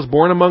greatest of those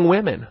born among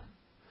women.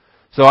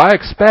 So I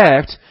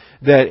expect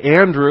that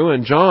Andrew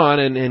and John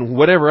and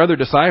whatever other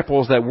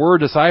disciples that were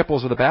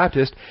disciples of the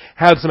Baptist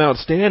had some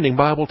outstanding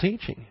Bible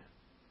teaching.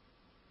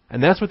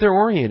 And that's what they're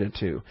oriented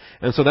to.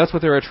 And so that's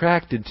what they're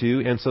attracted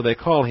to, and so they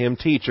call him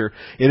teacher.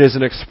 It is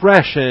an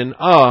expression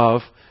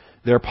of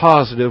their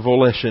positive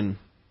volition.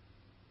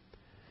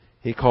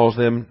 They call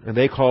him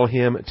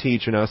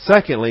teacher. Now,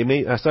 secondly,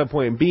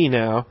 subpoint B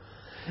now,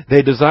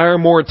 they desire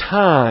more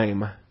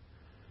time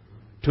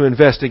to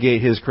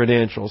investigate His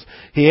credentials.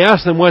 He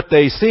asks them what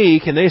they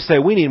seek, and they say,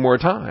 we need more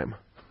time.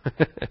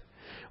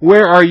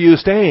 Where are you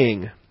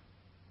staying?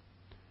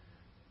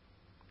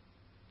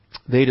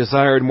 They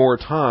desired more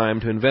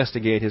time to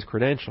investigate His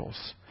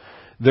credentials.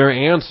 Their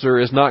answer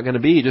is not going to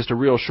be just a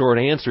real short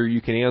answer.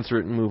 You can answer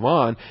it and move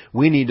on.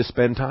 We need to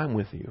spend time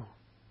with you.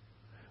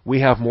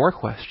 We have more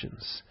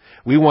questions.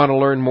 We want to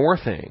learn more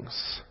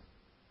things.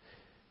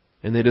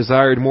 And they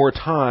desired more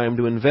time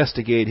to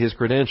investigate His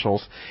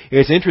credentials.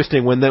 It's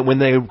interesting when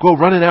they go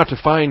running out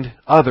to find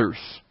others.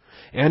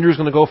 Andrew's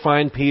going to go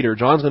find Peter.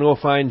 John's going to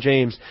go find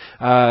James.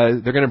 They're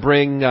going to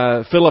bring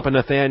Philip and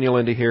Nathanael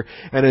into here.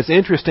 And it's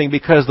interesting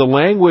because the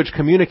language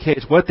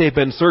communicates what they've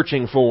been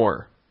searching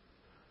for.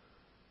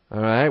 All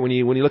right, when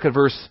you look at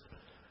verse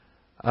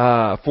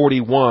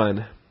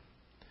 41,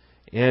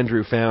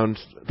 Andrew found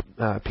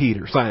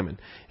Peter, Simon,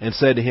 and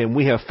said to him,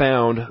 we have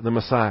found the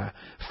Messiah.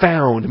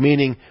 Found,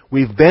 meaning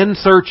we've been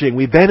searching,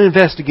 we've been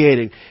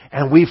investigating,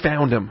 and we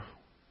found Him.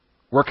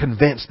 We're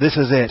convinced this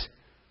is it.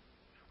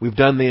 We've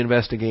done the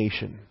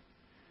investigation.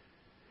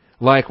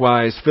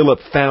 Likewise, Philip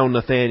found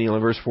Nathanael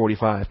in verse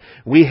 45.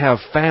 We have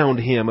found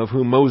him of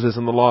whom Moses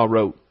in the law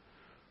wrote.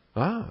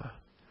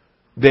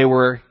 They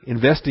were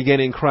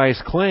investigating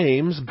Christ's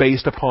claims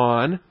based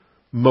upon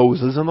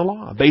Moses and the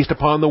law, based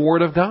upon the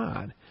Word of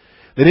God.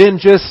 They didn't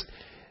just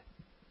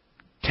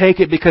take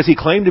it because He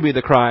claimed to be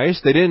the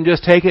Christ. They didn't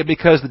just take it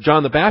because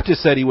John the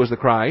Baptist said He was the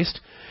Christ.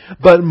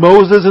 But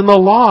Moses and the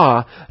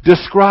law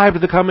described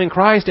the coming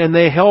Christ, and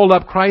they held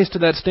up Christ to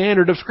that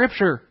standard of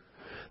Scripture.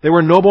 They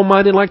were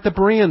noble-minded like the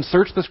Bereans.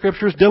 Search the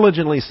Scriptures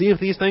diligently. See if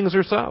these things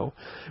are so.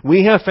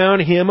 We have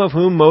found Him of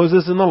whom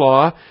Moses in the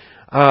law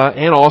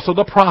and also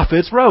the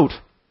prophets wrote.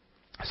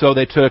 So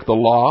they took the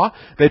law,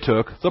 they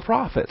took the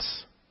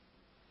prophets.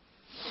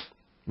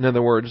 In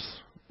other words,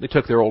 they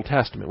took their Old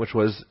Testament, which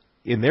was,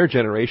 in their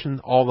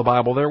generation, all the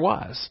Bible there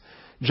was.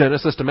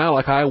 Genesis to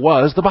Malachi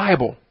was the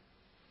Bible.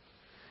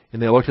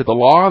 And they looked at the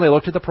law, and they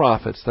looked at the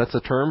prophets. That's a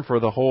term for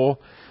the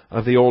whole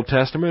of the Old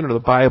Testament, or the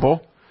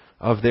Bible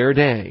of their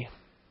day.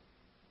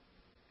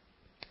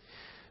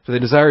 So they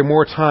desired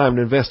more time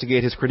to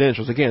investigate His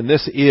credentials. Again,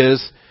 this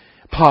is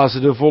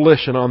positive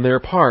volition on their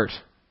part.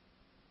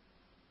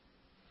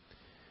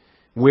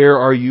 Where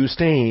are you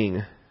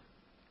staying?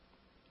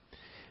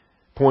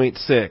 Point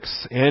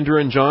 6. Andrew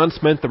and John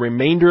spent the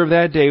remainder of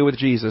that day with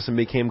Jesus and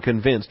became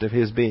convinced of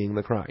His being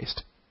the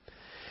Christ.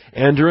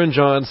 Andrew and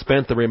John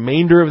spent the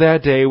remainder of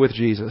that day with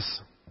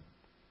Jesus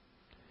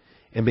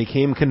and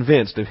became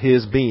convinced of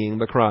His being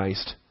the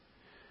Christ.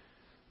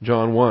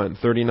 John 1,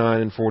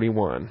 39 and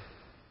 41.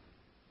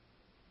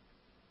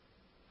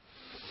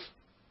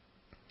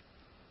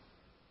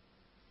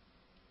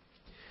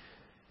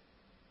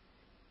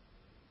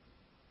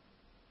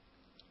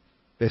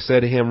 They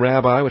said to Him,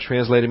 Rabbi, which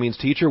translated means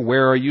teacher,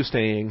 where are you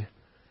staying?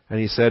 And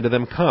He said to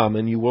them, come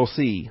and you will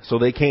see. So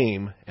they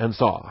came and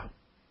saw.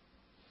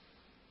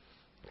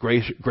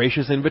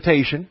 Gracious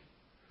invitation.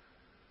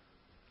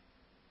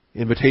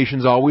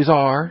 Invitations always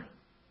are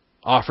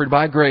offered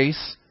by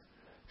grace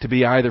to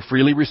be either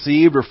freely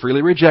received or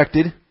freely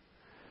rejected.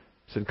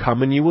 He said,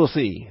 come and you will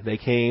see. They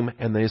came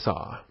and they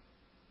saw.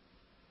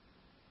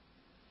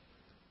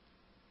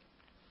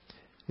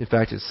 In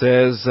fact, it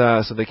says,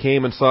 so they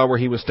came and saw where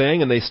He was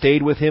staying, and they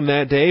stayed with Him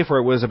that day, for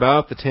it was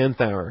about the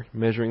 10th hour.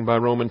 Measuring by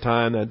Roman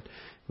time,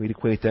 we'd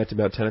equate that to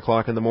about 10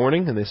 o'clock in the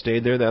morning, and they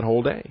stayed there that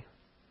whole day.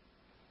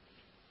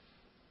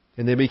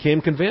 And they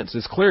became convinced.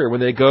 It's clear.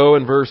 When they go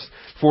in verse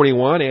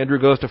 41, Andrew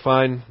goes to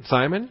find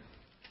Simon.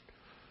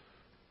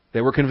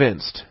 They were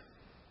convinced.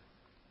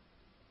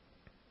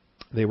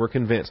 They were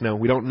convinced. Now,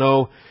 we don't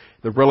know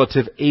the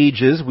relative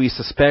ages. We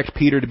suspect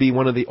Peter to be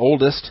one of the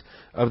oldest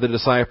of the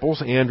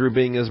disciples, Andrew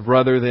being his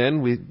brother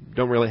then. We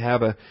don't really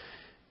have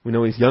we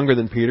know he's younger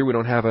than Peter. We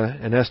don't have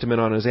an estimate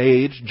on his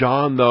age.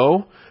 John,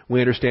 though,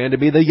 we understand to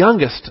be the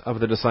youngest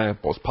of the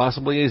disciples,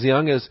 possibly as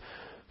young as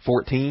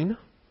 14,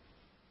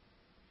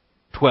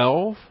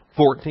 12,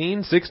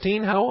 14,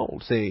 16. How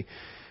old? See,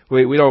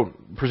 we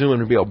don't presume him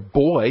to be a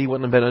boy. He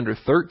wouldn't have been under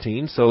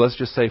 13, so let's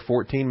just say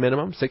 14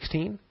 minimum,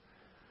 16.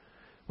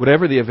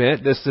 Whatever the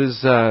event, this is,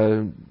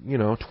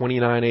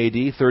 29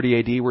 AD, 30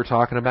 AD we're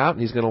talking about,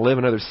 and he's going to live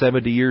another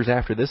 70 years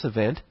after this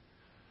event.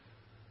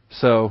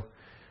 So,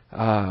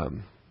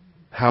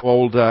 how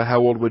old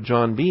would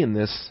John be in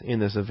this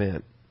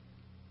event?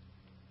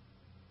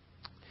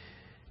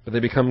 But they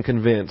become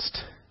convinced.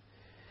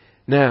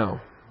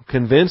 Now,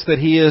 convinced that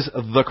He is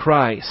the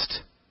Christ.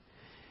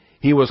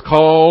 He was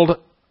called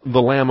the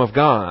Lamb of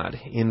God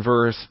in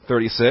verse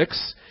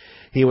 36.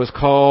 He was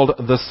called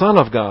the Son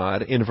of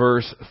God in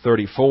verse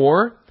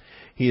 34.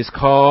 He is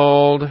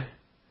called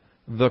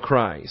the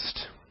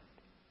Christ.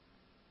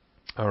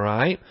 All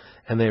right?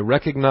 And they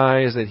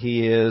recognize that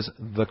He is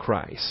the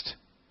Christ.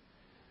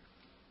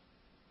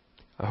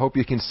 I hope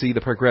you can see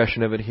the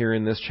progression of it here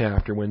in this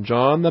chapter. When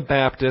John the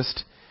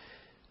Baptist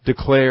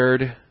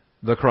declared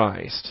the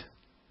Christ,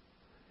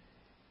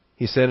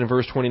 he said in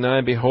verse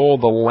 29,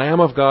 Behold, the Lamb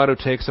of God who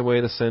takes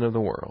away the sin of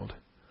the world.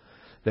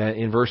 That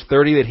in verse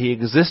 30, that He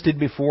existed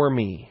before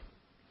me.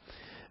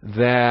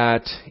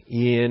 that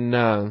in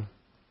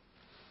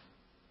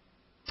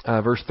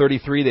verse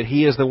 33 that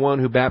He is the one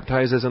who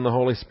baptizes in the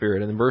Holy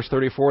Spirit. And in verse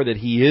 34 that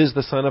He is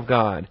the Son of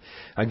God.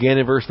 Again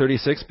in verse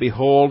 36,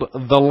 behold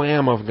the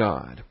Lamb of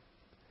God.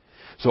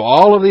 So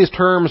all of these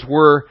terms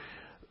were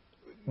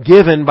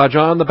given by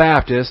John the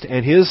Baptist,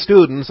 and his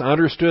students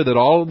understood that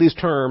all of these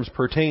terms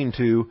pertain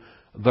to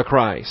the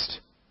Christ.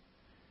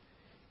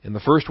 And the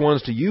first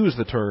ones to use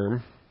the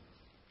term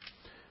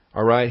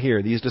are right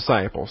here, these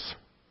disciples,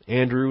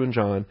 Andrew and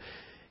John.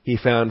 He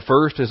found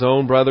first his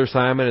own brother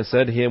Simon and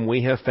said to him,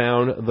 we have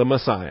found the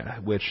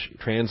Messiah, which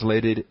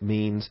translated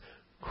means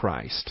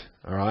Christ.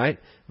 All right?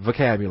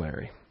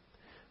 Vocabulary.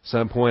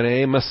 Subpoint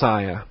A,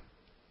 Messiah.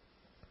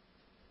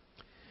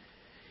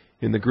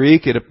 In the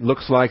Greek, it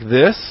looks like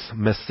this.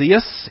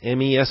 Messias,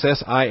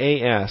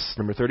 M-E-S-S-I-A-S,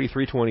 number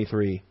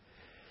 3323.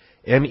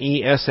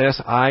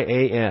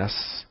 M-E-S-S-I-A-S.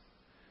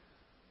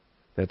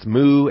 That's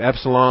mu,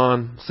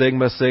 epsilon,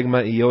 sigma, sigma,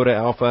 iota,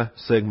 alpha,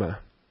 sigma.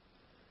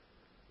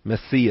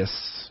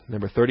 Messias,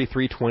 number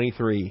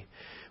 3323,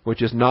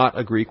 which is not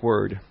a Greek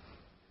word.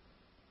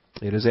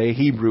 It is a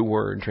Hebrew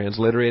word,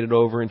 transliterated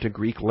over into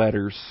Greek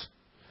letters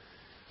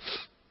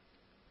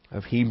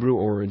of Hebrew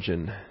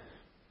origin.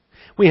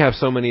 We have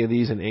so many of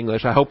these in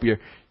English. I hope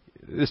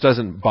this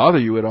doesn't bother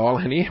you at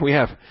all.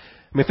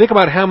 Think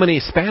about how many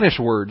Spanish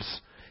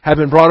words have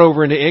been brought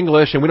over into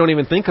English, and we don't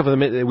even think of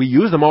them. We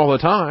use them all the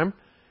time.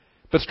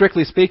 But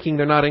strictly speaking,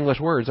 they're not English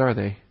words, are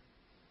they?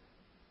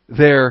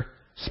 They're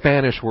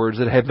Spanish words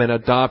that have been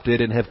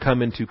adopted and have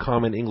come into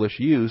common English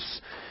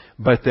use,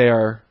 but they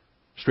are,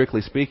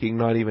 strictly speaking,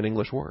 not even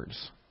English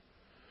words.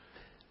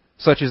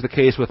 Such is the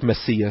case with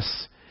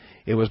Messias.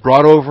 It was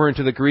brought over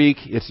into the Greek.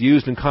 It's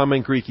used in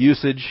common Greek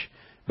usage,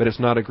 but it's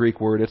not a Greek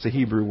word. It's a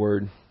Hebrew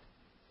word.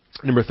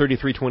 Number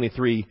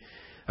 3323,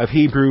 of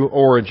Hebrew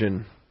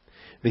origin.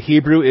 The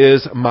Hebrew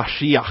is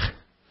Mashiach,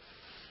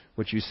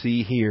 which you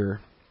see here.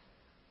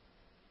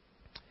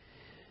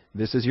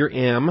 This is your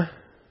M.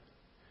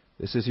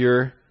 This is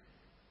your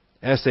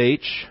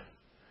SH.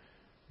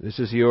 This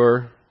is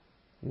your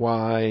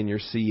Y and your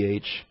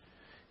CH.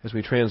 As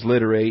we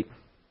transliterate,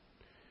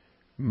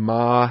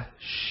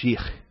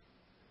 Mashiach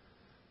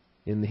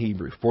in the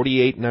Hebrew.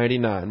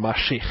 4899,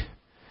 Mashiach,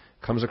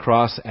 comes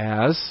across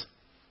as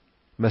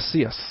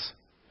Messias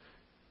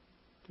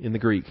in the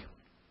Greek.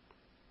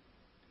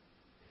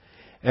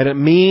 And it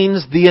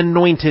means the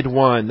anointed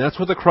one. That's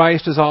what the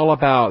Christ is all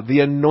about,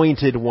 the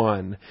anointed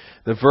one.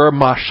 The verb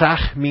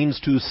mashach means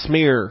to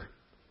smear,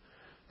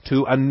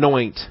 to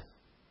anoint.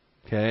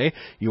 Okay?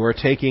 You are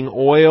taking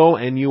oil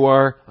and you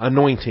are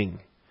anointing.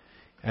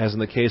 As in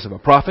the case of a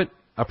prophet,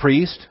 a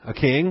priest, a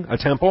king, a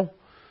temple.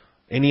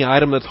 Any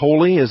item that's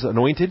holy is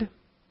anointed.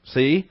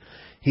 See?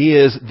 He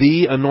is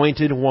the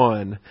anointed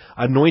one,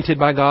 anointed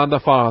by God the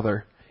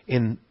Father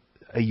in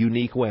a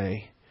unique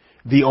way.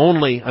 The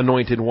only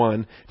anointed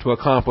one to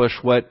accomplish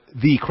what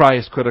the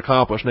Christ could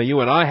accomplish. Now you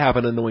and I have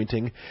an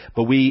anointing,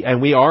 but we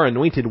are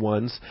anointed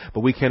ones, but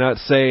we cannot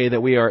say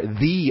that we are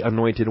the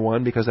anointed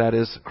one because that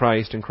is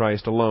Christ and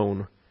Christ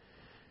alone.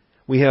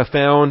 We have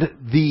found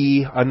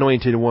the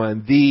anointed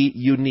one, the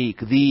unique,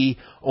 the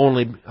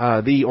only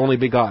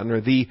begotten,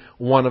 or the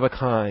one of a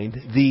kind,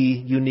 the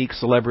unique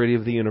celebrity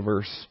of the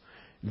universe,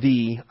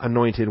 the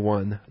anointed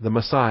one, the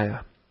Messiah.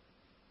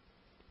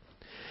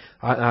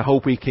 I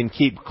hope we can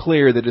keep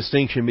clear the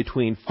distinction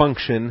between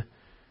function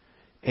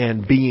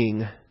and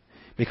being.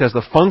 Because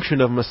the function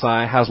of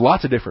Messiah has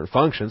lots of different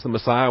functions. The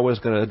Messiah was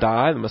going to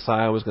die. The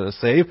Messiah was going to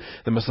save.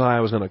 The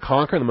Messiah was going to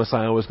conquer. The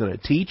Messiah was going to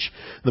teach.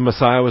 The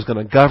Messiah was going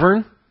to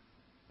govern.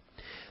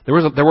 There were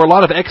a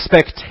lot of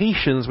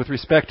expectations with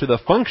respect to the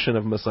function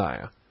of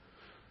Messiah.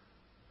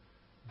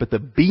 But the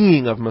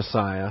being of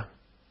Messiah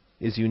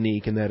is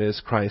unique, and that is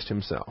Christ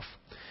Himself.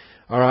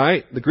 All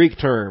right, the Greek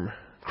term,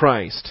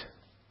 Christ.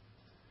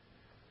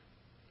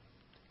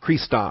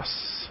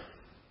 Christos.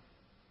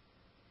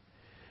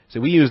 So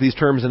we use these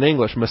terms in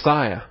English,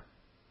 Messiah.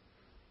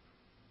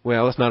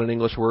 Well, it's not an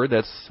English word,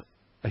 that's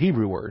a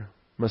Hebrew word,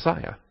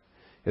 Messiah.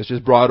 It's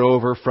just brought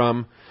over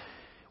from,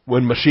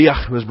 when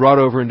Mashiach was brought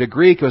over into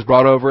Greek, it was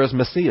brought over as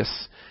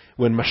Messias.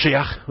 When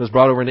Mashiach was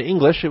brought over into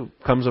English, it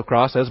comes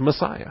across as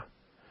Messiah.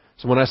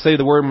 So when I say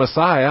the word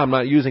Messiah, I'm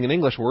not using an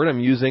English word,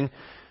 I'm using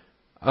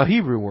a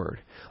Hebrew word.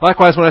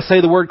 Likewise, when I say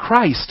the word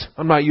Christ,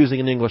 I'm not using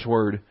an English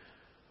word.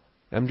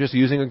 I'm just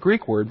using a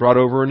Greek word brought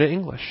over into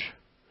English.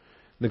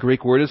 The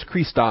Greek word is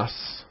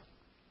Christos.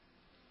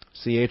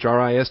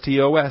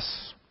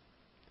 C-H-R-I-S-T-O-S.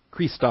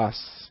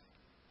 Christos.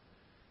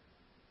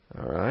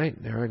 All right,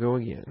 there I go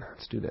again.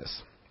 Let's do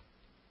this.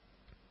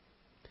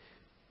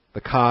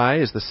 The Chi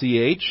is the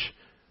C-H.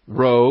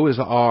 Rho is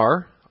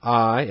R-I-S-T-O-S.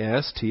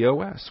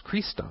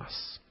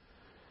 Christos.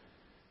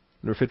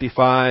 Number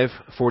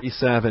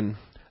 5547.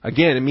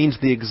 Again, it means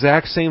the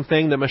exact same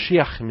thing that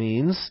Mashiach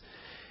means.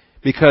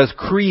 Because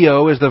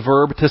kreo is the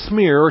verb to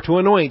smear or to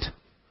anoint.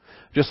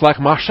 Just like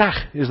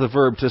mashach is the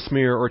verb to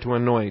smear or to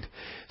anoint.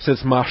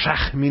 Since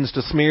mashach means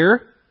to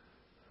smear,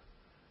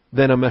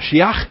 then a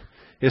Mashiach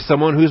is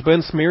someone who's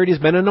been smeared. He's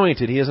been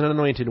anointed. He is an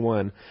anointed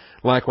one.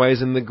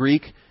 Likewise, in the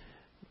Greek,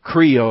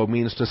 Kreo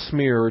means to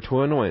smear or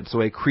to anoint.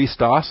 So a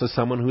Christos is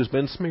someone who's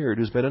been smeared,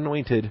 who's been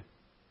anointed.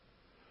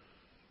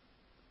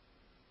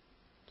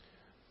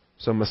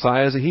 So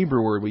Messiah is a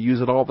Hebrew word. We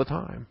use it all the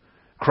time.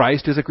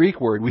 Christ is a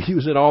Greek word. We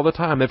use it all the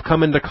time. They've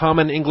come into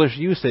common English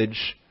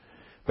usage,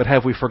 but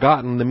have we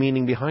forgotten the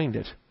meaning behind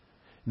it?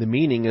 The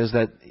meaning is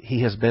that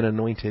He has been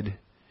anointed.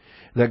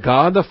 That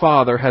God the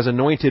Father has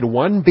anointed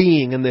one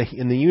being in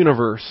the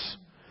universe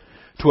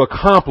to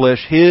accomplish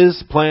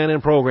His plan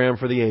and program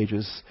for the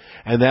ages.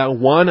 And that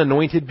one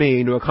anointed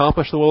being to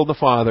accomplish the will of the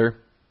Father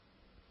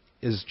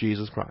is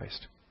Jesus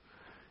Christ.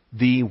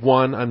 The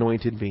one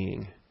anointed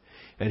being.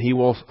 And He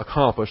will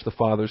accomplish the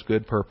Father's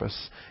good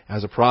purpose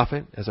as a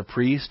prophet, as a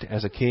priest,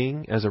 as a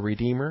king, as a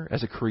redeemer,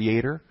 as a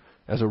creator,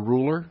 as a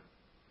ruler.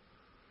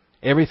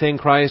 Everything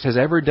Christ has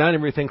ever done,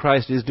 everything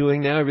Christ is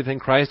doing now, everything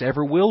Christ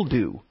ever will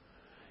do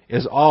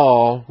is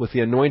all with the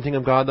anointing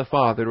of God the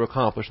Father to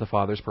accomplish the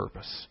Father's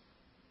purpose.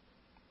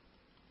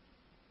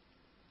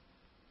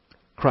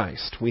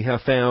 Christ. We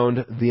have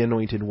found the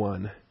Anointed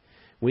One.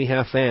 We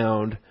have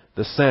found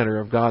the center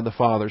of God the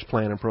Father's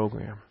plan and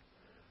program.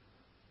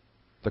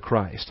 The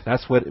Christ.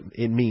 That's what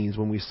it means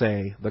when we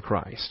say the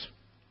Christ.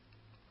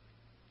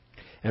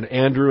 And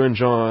Andrew and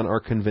John are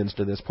convinced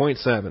of this. Point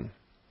 7.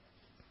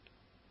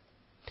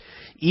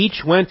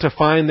 Each went to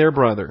find their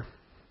brother.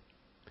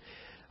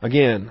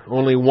 Again,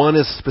 only one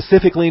is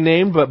specifically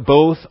named, but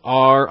both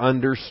are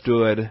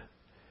understood.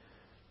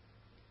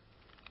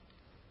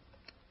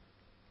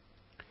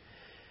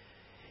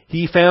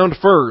 He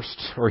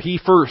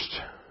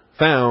first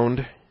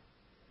found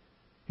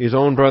his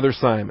own brother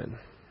Simon.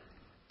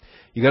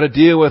 You got to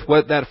deal with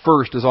what that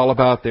first is all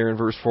about there in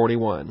verse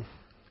 41.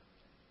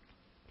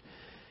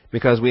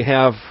 Because we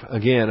have,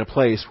 again, a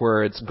place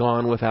where it's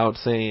gone without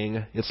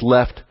saying. It's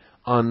left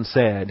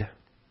unsaid.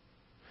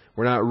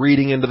 We're not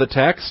reading into the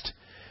text,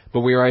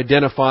 but we are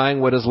identifying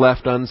what is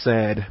left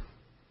unsaid.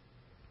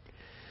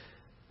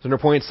 So under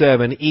point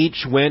 7,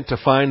 each went to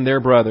find their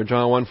brother.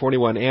 John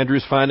 1:41.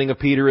 Andrew's finding of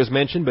Peter is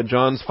mentioned, but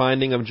John's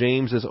finding of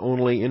James is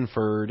only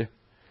inferred.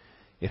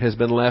 It has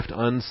been left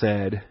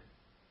unsaid.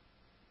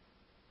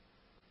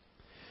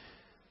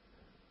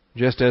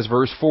 Just as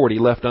verse 40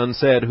 left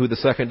unsaid who the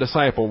second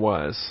disciple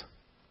was.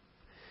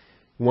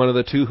 One of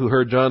the two who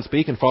heard John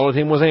speak and followed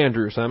him was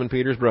Andrew, Simon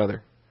Peter's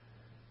brother.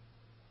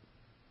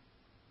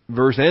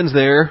 Verse ends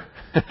there.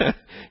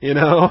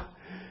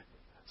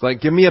 It's like,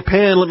 give me a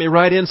pen, let me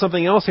write in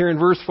something else here in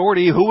verse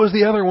 40. Who was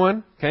the other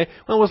one? Okay,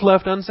 well, it was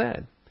left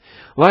unsaid.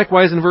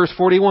 Likewise in verse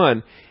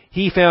 41,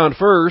 he found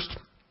first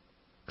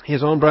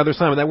his own brother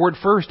Simon. That word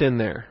first in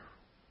there.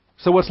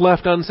 So what's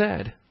left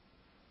unsaid?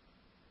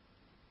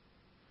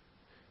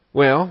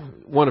 Well,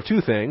 one of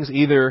two things.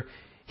 Either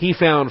he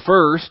found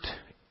first,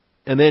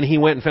 and then he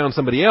went and found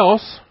somebody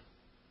else,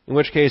 in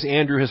which case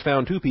Andrew has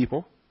found two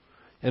people,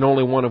 and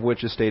only one of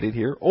which is stated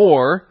here.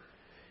 Or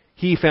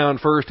he found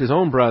first his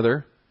own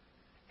brother,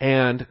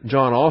 and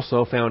John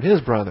also found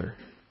his brother,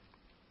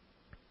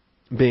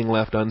 being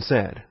left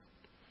unsaid.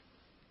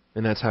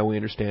 And that's how we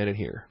understand it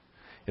here.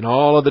 And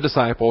all of the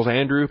disciples,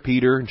 Andrew,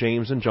 Peter,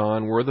 James, and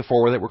John, were the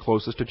four that were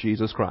closest to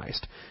Jesus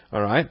Christ.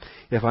 All right?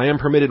 If I am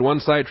permitted one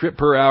side trip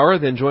per hour,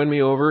 then join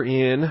me over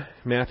in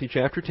Matthew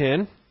chapter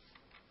 10.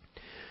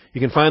 You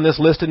can find this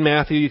list in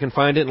Matthew. You can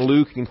find it in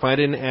Luke. You can find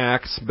it in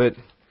Acts. But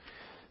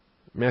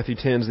Matthew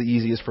 10 is the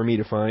easiest for me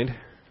to find.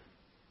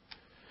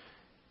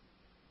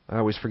 I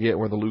always forget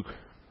where Luke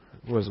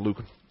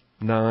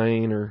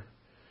 9 or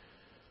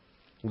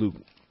Luke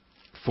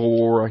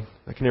 4.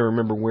 I can never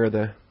remember where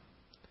the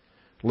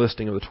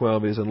listing of the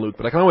 12 is in Luke,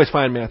 but I can always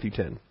find Matthew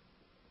 10.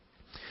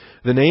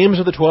 The names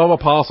of the 12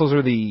 apostles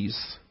are these.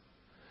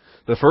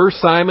 The first,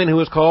 Simon, who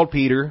is called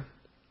Peter,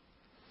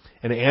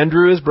 and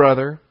Andrew his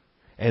brother,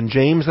 and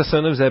James the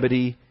son of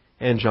Zebedee,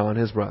 and John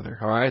his brother.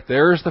 All right,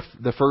 there's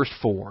the first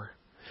four.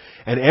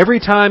 And every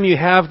time you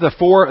have the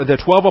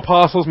 12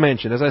 apostles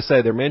mentioned, as I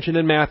say, they're mentioned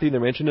in Matthew, they're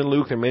mentioned in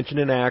Luke, they're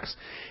mentioned in Acts.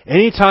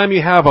 Anytime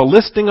you have a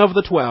listing of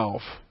the 12,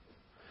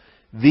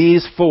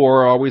 these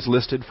four are always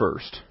listed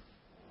first.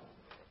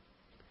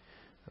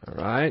 All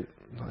right,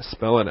 let's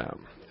spell it out.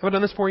 Have I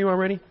done this for you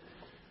already?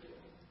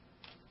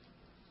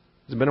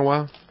 Has it been a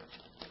while?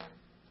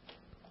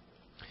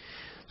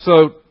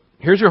 So,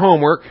 here's your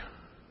homework.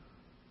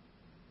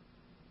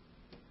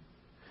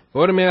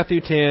 Go to Matthew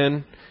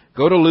 10,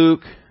 go to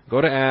Luke, go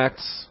to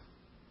Acts,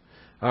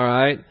 all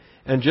right,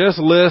 and just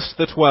list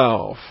the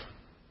 12.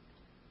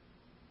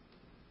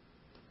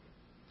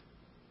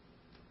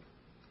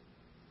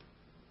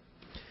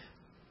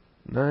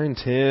 Nine,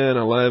 10,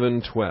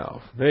 11,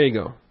 12. There you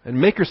go. And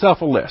make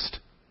yourself a list.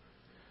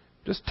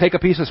 Just take a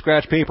piece of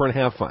scratch paper and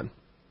have fun.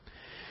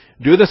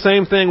 Do the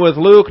same thing with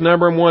Luke,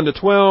 number them 1 to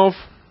 12.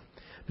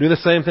 Do the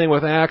same thing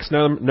with Acts,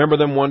 number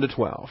them 1 to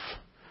 12.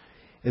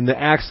 In the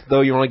Acts,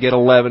 though, you only get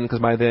 11 because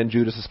by then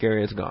Judas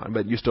Iscariot's gone,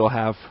 but you still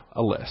have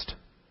a list.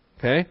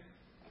 Okay?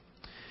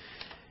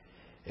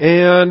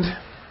 And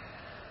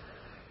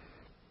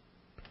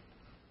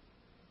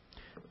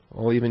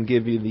I'll even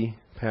give you the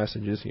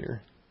passages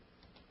here.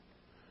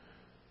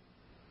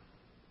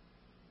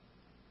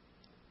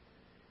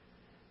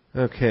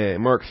 Okay,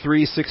 Mark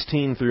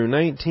 3:16 through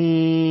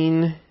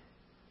 19.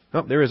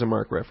 Oh, there is a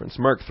Mark reference.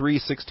 Mark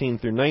 3:16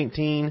 through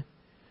 19.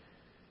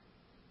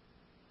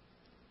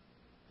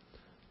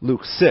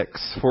 Luke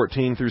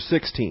 6:14 through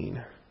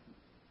 16.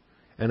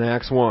 And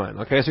Acts 1.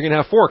 Okay, so you're going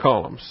to have 4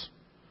 columns.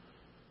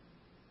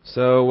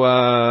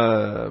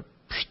 So,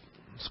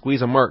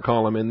 squeeze a Mark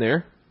column in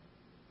there.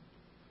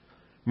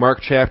 Mark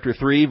chapter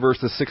 3,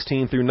 verses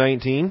 16 through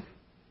 19.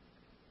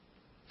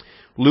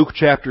 Luke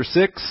chapter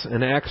 6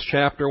 and Acts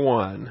chapter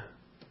 1.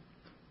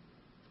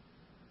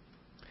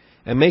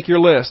 And make your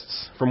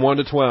lists from 1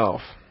 to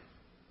 12.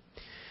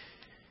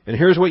 And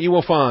here's what you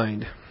will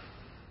find.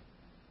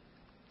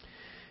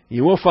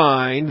 You will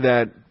find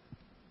that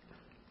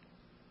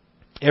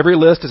every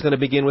list is going to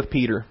begin with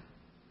Peter.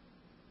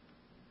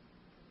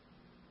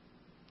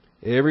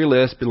 Every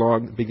list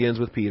begins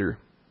with Peter.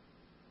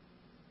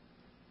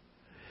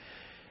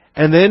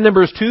 And then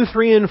numbers 2,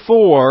 3, and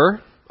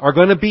 4 are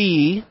going to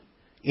be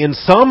in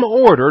some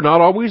order,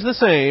 not always the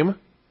same.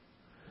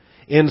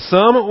 In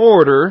some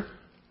order,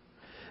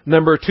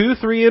 number 2,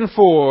 3, and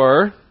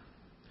 4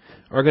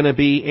 are going to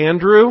be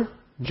Andrew,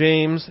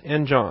 James,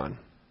 and John.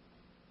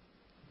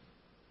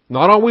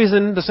 Not always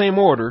in the same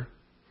order.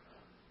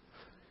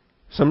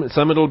 Some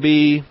it'll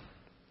be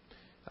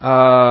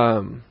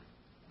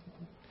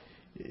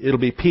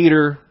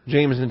Peter,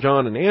 James, and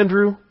John, and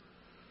Andrew,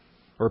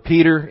 or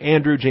Peter,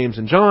 Andrew, James,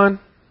 and John.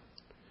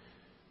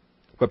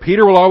 But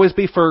Peter will always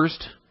be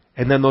first,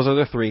 and then those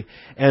other 3.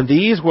 And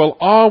these will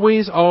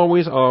always,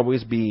 always,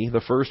 always be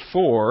the first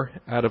 4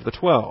 out of the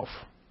 12.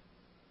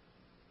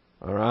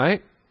 All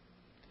right?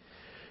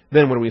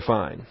 Then what do we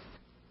find?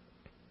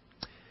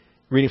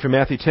 Reading from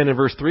Matthew 10 and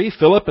verse 3,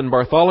 Philip and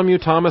Bartholomew,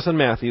 Thomas and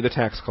Matthew, the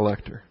tax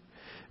collector.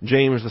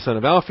 James, the son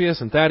of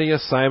Alphaeus, and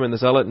Thaddeus, Simon the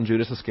Zealot, and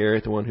Judas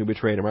Iscariot, the one who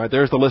betrayed him. All right,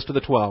 there's the list of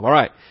the 12. All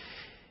right.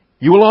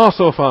 You will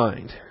also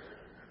find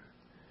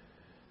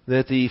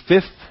that the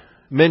 5th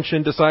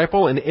mentioned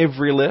disciple in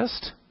every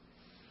list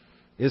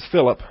is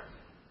Philip.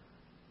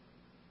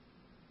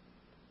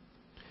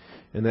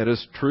 And that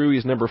is true.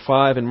 He's number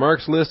 5 in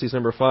Mark's list. He's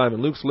number 5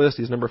 in Luke's list.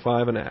 He's number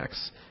 5 in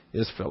Acts,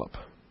 is Philip.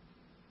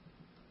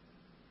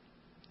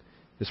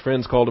 His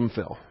friends called him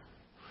Phil.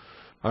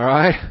 All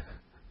right?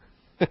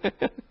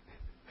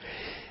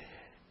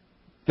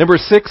 Number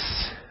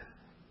 6,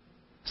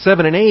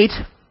 7, and 8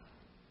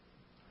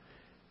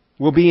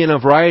 will be in a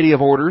variety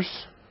of orders,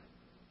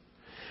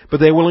 but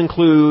they will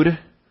include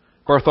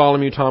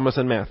Bartholomew, Thomas,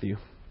 and Matthew.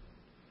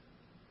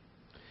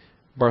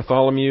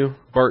 Bartholomew,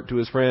 Bart to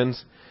his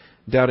friends,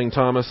 doubting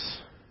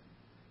Thomas,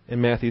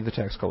 and Matthew the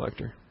tax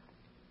collector.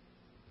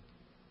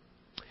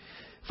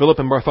 Philip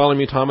and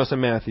Bartholomew, Thomas,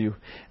 and Matthew.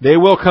 They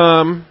will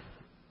come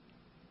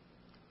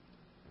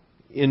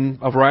in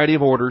a variety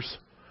of orders,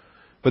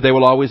 but they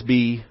will always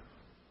be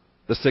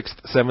the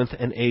 6th, 7th,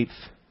 and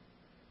 8th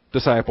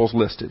disciples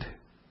listed.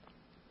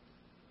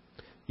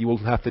 You will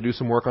have to do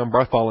some work on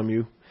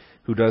Bartholomew,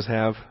 who does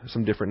have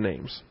some different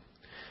names.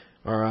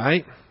 All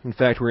right? In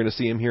fact, we're going to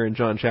see him here in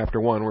John chapter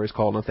 1, where he's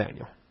called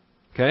Nathaniel.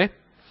 Okay?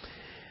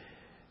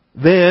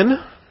 Then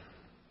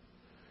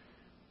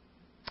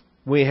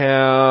we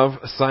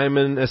have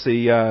James,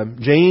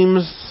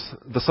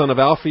 the son of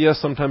Alphaeus,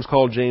 sometimes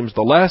called James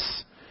the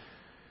Less,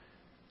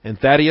 and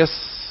Thaddeus,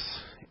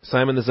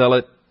 Simon the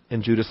Zealot,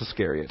 and Judas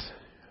Iscariot.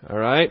 All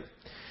right?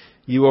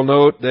 You will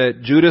note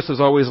that Judas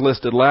is always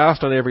listed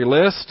last on every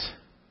list.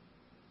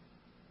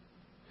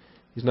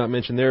 He's not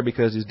mentioned there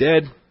because he's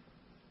dead.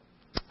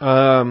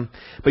 But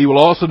you will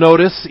also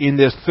notice in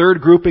this third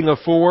grouping of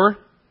 4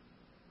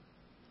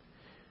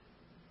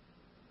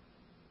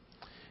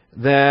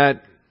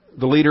 that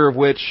the leader of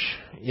which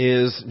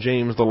is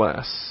James the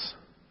Less.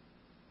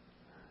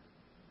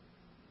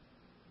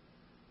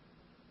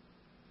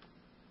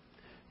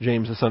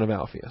 James the son of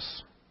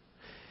Alphaeus.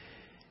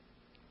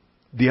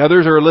 The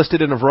others are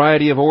listed in a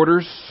variety of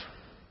orders,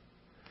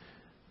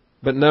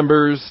 but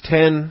numbers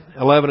 10,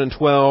 11, and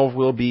 12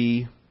 will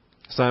be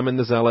Simon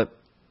the Zealot,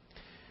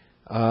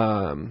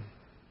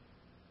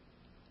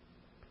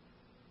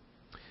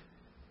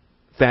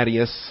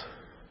 Thaddeus.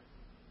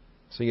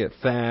 So you get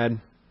Thad,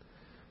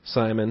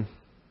 Simon,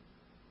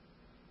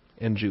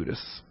 and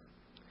Judas.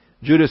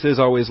 Judas is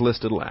always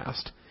listed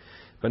last,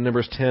 but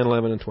numbers 10,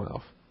 11, and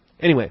 12.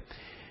 Anyway,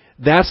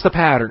 that's the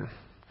pattern.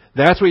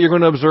 That's what you're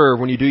going to observe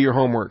when you do your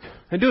homework.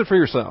 And do it for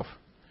yourself.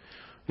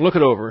 Look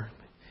it over.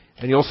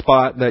 And you'll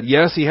spot that,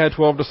 yes, he had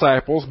 12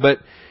 disciples, but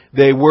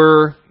they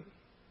were,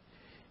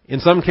 in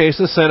some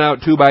cases, sent out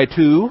 2 by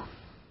 2.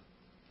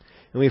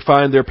 And we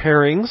find their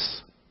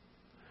pairings.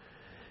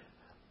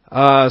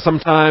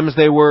 Sometimes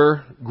they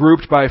were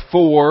grouped by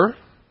 4.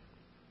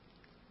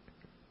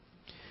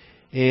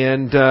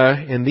 And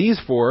in these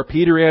 4,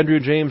 Peter, Andrew,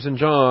 James, and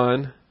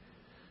John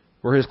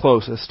were his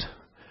closest.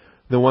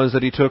 The ones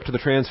that he took to the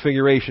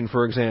Transfiguration,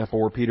 for example,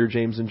 were Peter,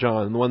 James, and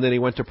John. The one that he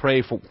went to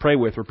pray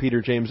with were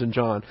Peter, James, and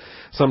John.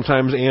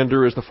 Sometimes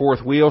Andrew is the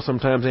fourth wheel,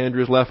 sometimes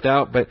Andrew is left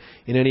out, but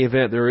in any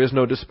event, there is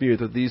no dispute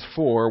that these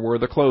four were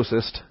the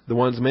closest, the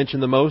ones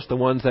mentioned the most, the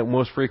ones that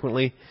most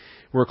frequently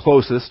were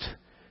closest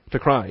to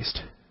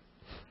Christ.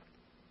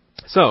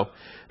 So,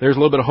 there's a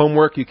little bit of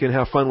homework. You can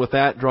have fun with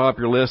that, draw up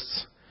your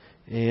lists,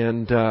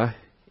 and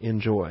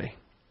enjoy.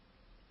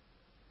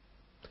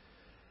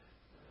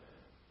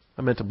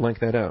 I meant to blank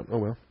that out. Oh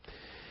well.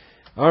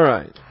 All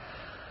right.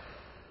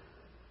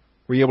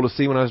 Were you able to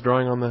see when I was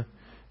drawing on the...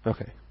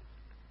 Okay.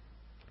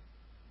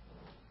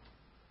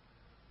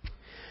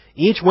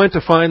 Each went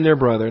to find their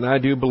brother, and I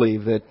do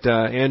believe that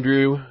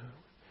Andrew,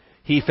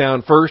 he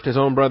found first his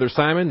own brother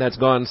Simon. That's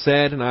gone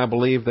said, and I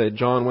believe that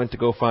John went to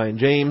go find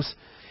James.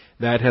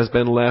 That has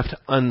been left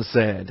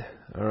unsaid.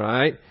 All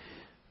right?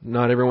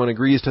 Not everyone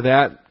agrees to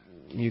that.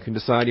 You can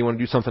decide you want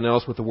to do something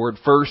else with the word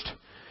first.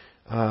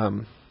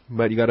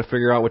 But you got to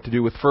figure out what to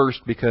do with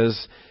first,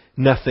 because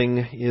nothing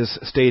is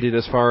stated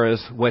as far as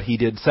what he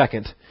did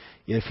second.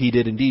 If he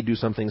did indeed do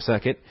something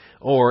second,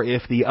 or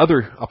if the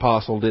other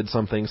apostle did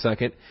something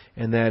second,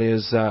 and that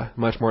is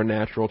much more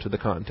natural to the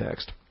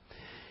context.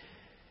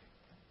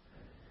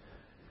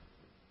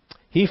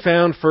 He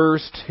found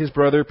first his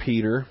brother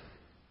Peter,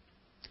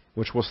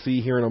 which we'll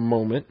see here in a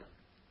moment.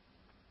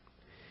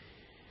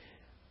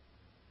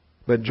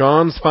 But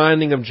John's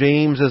finding of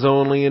James is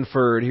only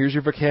inferred. Here's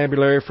your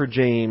vocabulary for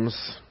James.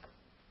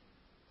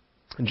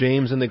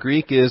 James in the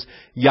Greek is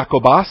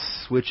Jakobos,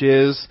 which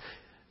is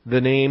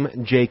the name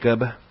Jacob.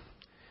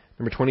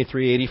 Number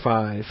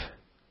 2385.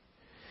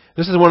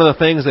 This is one of the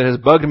things that has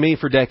bugged me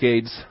for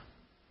decades.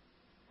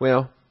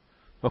 Well,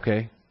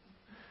 okay.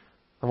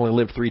 I've only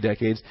lived 3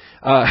 decades.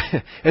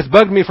 It's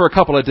bugged me for a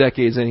couple of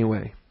decades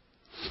anyway.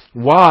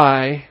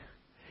 Why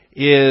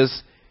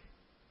is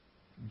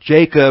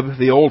Jacob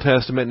the Old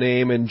Testament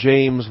name and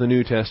James the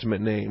New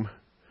Testament name?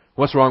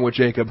 What's wrong with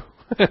Jacob?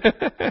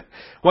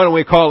 Why don't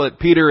we call it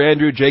Peter,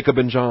 Andrew, Jacob,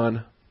 and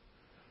John?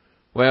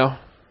 Well,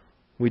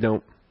 we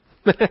don't.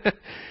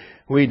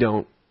 We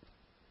don't.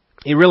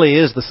 It really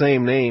is the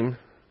same name,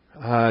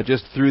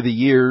 just through the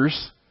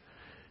years.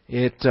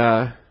 It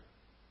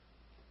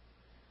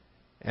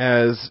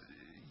as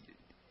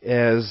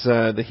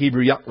the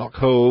Hebrew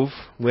Yaakov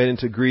went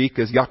into Greek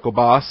as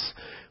Jakobos,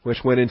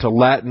 which went into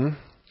Latin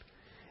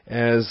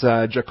as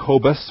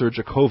Jacobus or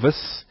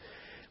Jacobus,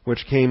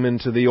 which came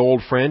into the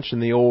Old French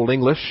and the Old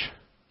English.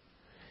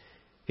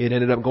 It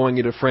ended up going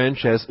into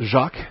French as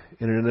Jacques,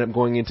 and it ended up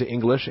going into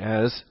English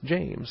as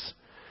James.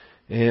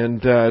 And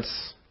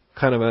it's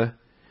kind of a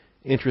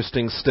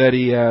interesting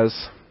study as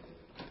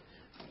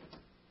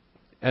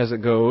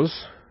it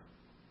goes.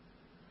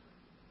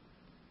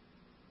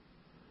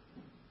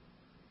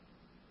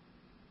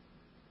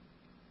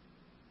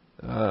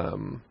 I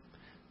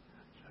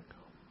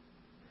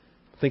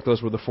think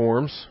those were the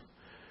forms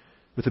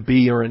with a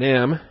B or an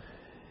M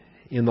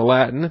in the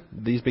Latin.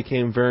 These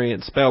became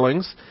variant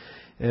spellings.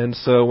 And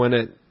so when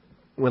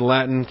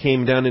Latin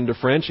came down into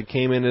French, it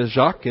came in as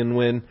Jacques, and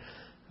when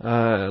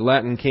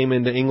Latin came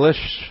into English,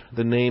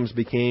 the names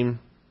became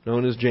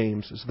known as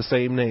James. It's the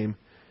same name.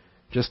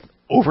 Just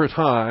over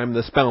time,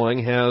 the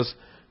spelling has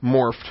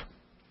morphed.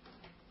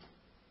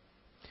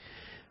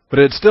 But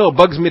it still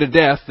bugs me to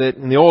death that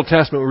in the Old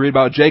Testament we read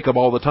about Jacob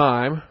all the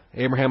time.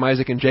 Abraham,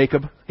 Isaac, and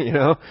Jacob,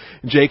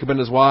 Jacob and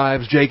his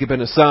wives, Jacob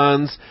and his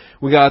sons.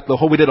 We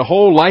did a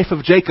whole life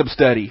of Jacob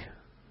study,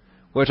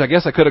 which I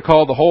guess I could have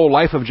called the whole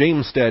life of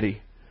James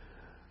study.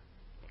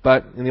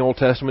 But in the Old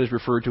Testament is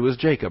referred to as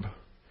Jacob.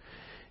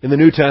 In the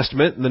New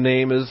Testament, the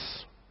name is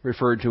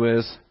referred to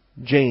as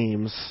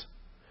James,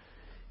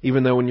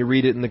 even though when you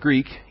read it in the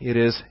Greek, it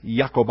is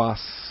Jakobos.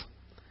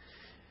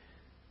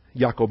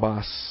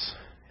 Jakobos.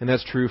 And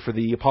that's true for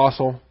the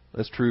apostle.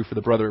 That's true for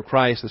the brother of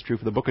Christ. That's true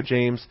for the book of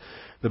James.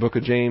 The book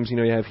of James,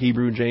 you have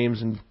Hebrew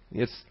James, and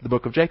it's the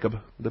book of Jacob,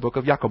 the book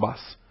of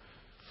Jakobos.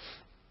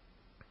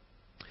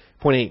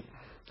 Point 8.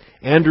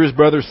 Andrew's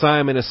brother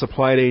Simon is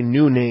supplied a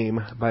new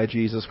name by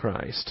Jesus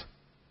Christ.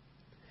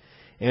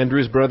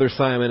 Andrew's brother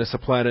Simon is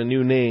supplied a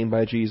new name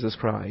by Jesus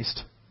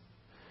Christ.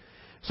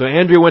 So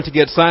Andrew went to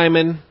get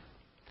Simon.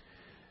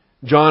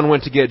 John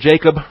went to get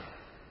Jacob.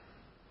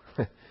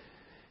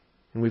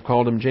 And we've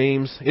called him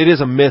James. It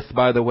is a myth,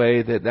 by the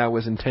way, that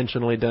was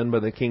intentionally done by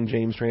the King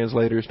James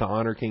translators to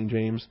honor King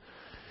James.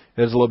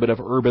 There's a little bit of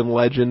urban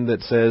legend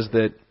that says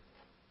that,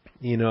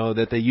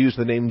 that they used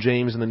the name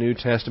James in the New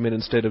Testament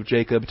instead of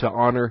Jacob to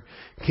honor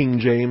King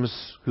James,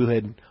 who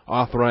had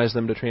authorized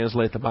them to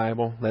translate the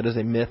Bible. That is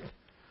a myth.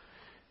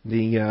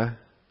 The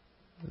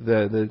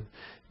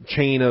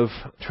chain of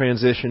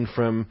transition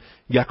from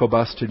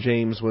Jakobus to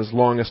James was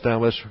long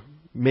established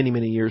many,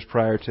 many years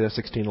prior to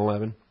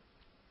 1611.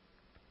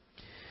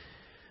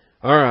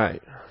 All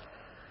right.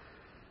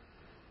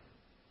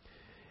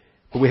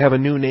 But we have a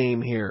new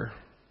name here.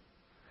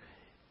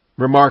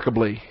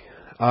 Remarkably.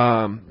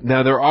 Now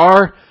there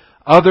are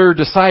other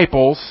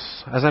disciples.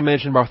 As I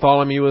mentioned,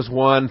 Bartholomew is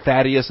one.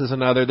 Thaddeus is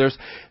another. There's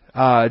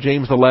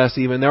James the Less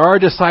even. There are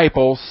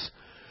disciples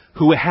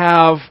who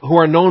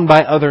are known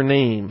by other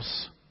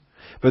names.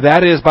 But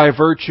that is by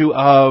virtue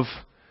of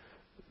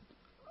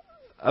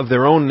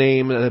their own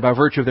name, by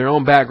virtue of their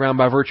own background,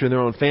 by virtue of their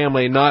own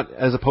family, not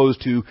as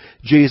opposed to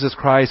Jesus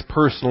Christ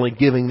personally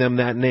giving them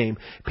that name.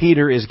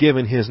 Peter is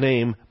given his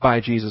name by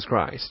Jesus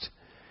Christ.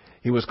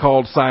 He was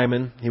called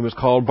Simon. He was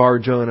called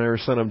Bar-Jonah, or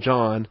son of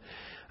John,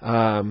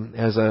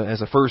 as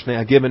a first name,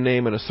 a given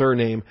name and a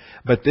surname.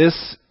 But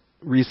this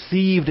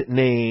received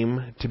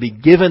name, to be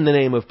given the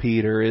name of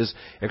Peter, is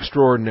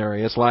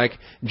extraordinary. It's like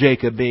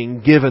Jacob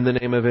being given the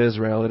name of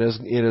Israel. It is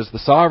the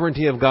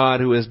sovereignty of God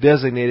who has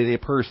designated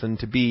a person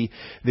to be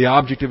the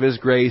object of His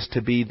grace,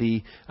 to be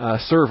the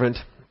servant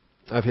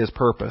of His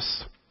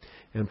purpose.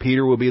 And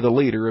Peter will be the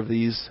leader of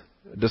these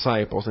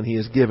disciples, and he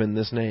is given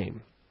this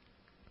name.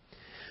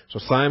 So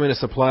Simon is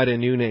supplied a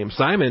new name.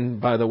 Simon,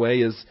 by the way,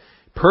 is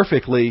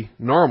perfectly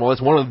normal. It's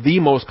one of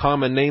the most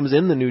common names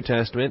in the New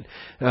Testament,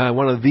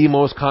 one of the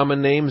most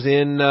common names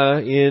in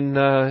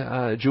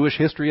Jewish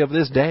history of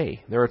this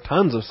day. There are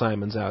tons of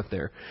Simons out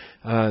there.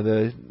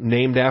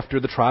 Named after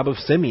the tribe of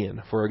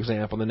Simeon, for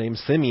example. The name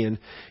Simeon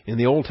in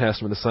the Old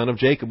Testament, the son of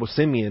Jacob was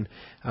Simeon,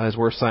 is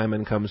where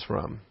Simon comes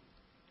from.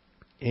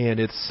 And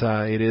it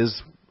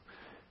is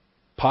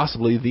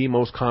possibly the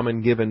most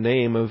common given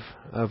name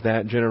of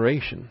that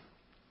generation.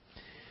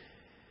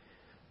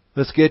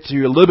 Let's get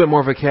to a little bit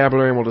more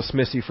vocabulary and we'll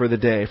dismiss you for the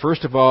day.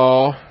 First of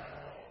all,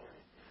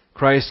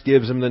 Christ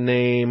gives him the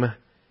name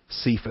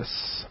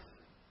Cephas.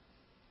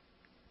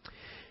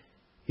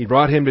 He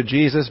brought him to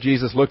Jesus.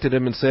 Jesus looked at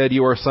him and said,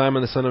 "You are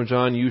Simon the son of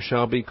John. You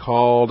shall be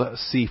called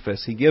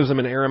Cephas." He gives him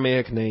an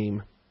Aramaic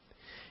name.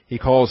 He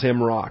calls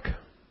him Rock.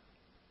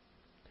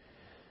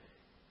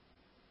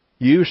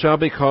 You shall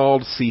be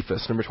called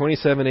Cephas. Number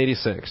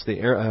 2786,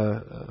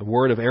 a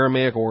word of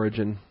Aramaic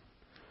origin.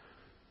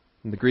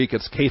 In the Greek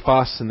it's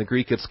Kephas, in the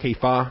Greek it's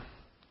Kepha.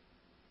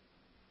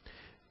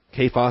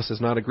 Kephas is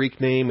not a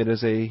Greek name, it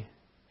is a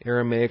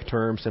Aramaic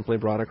term simply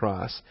brought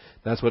across.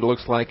 That's what it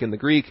looks like in the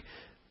Greek,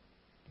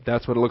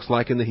 that's what it looks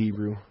like in the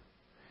Hebrew.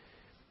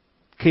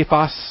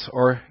 Kephas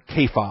or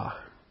Kepha.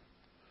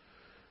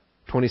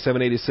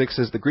 2786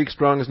 is the Greek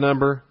Strong's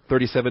number,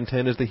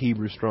 3710 is the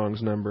Hebrew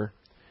Strong's number,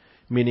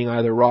 meaning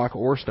either rock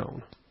or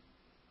stone.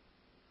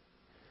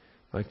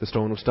 Like the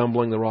stone of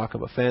stumbling, the rock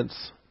of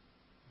offense.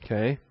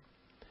 Okay?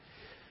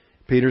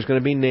 Peter's going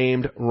to be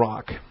named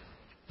Rock.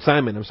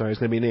 Simon, is going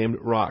to be named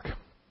Rock,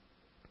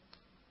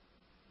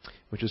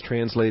 which is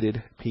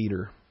translated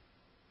Peter.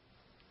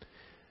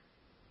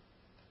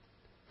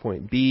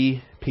 Point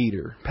B,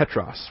 Peter.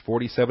 Petros,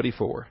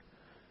 4074.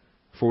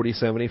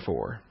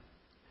 4074.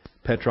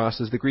 Petros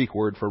is the Greek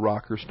word for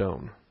rock or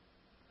stone.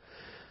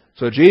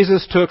 So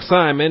Jesus took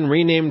Simon,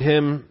 renamed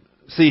him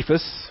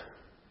Cephas,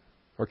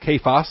 or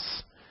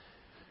Kephas.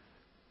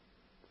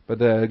 But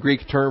the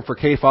Greek term for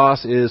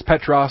Kephas is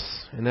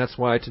Petros, and that's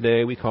why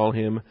today we call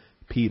him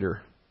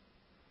Peter.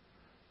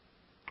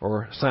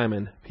 Or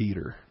Simon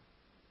Peter.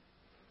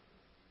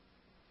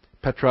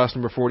 Petros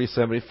number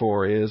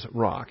 4074 is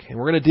rock. And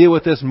we're going to deal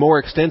with this more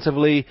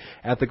extensively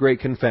at the Great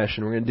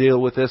Confession. We're going to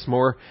deal with this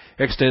more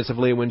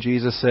extensively when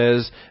Jesus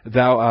says,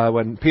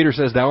 when Peter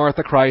says, "Thou art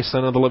the Christ,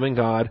 Son of the living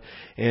God,"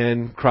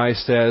 and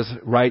Christ says,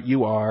 "Right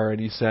you are," and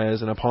he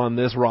says, "And upon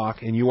this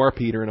rock, and you are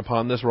Peter, and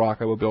upon this rock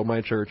I will build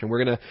my church." And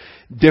we're going to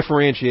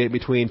differentiate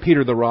between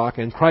Peter the rock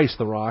and Christ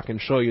the rock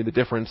and show you the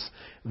difference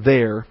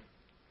there.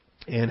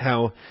 And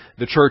how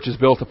the church is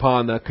built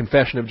upon the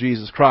confession of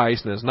Jesus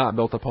Christ and is not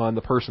built upon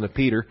the person of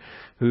Peter,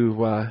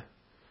 who,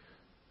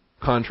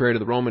 contrary to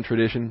the Roman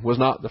tradition, was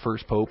not the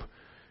first pope,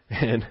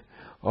 and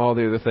all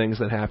the other things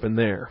that happened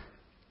there.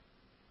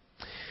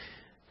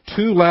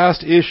 Two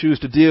last issues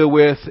to deal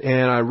with,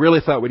 and I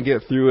really thought we'd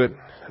get through it.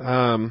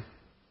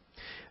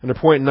 Under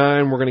point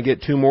 9, we're going to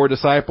get 2 more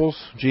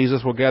disciples.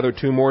 Jesus will gather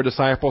 2 more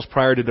disciples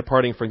prior to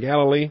departing for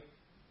Galilee.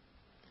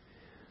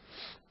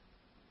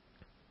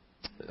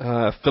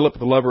 Philip,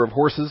 the lover of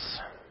horses,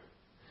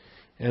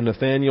 and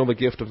Nathanael, the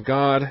gift of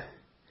God.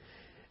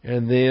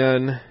 And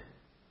then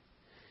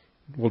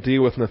we'll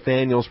deal with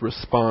Nathanael's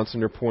response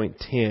under point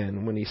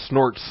 10 when he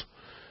snorts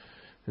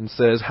and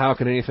says, "How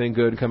can anything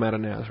good come out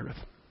of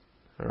Nazareth?"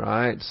 All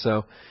right,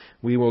 so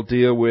we will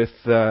deal with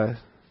this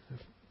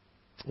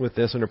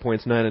under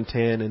points 9 and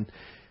 10 and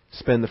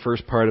spend the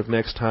first part of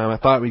next time. I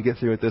thought we'd get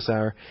through it this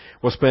hour.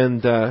 We'll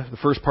spend the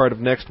first part of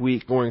next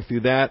week going through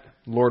that,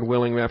 Lord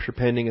willing, rapture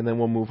pending, and then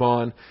we'll move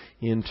on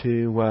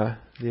into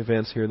the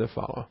events here that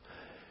follow.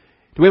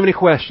 Do we have any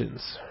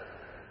questions?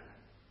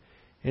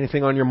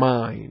 Anything on your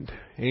mind?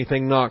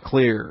 Anything not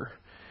clear?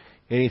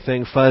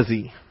 Anything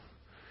fuzzy?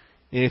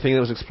 Anything that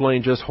was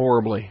explained just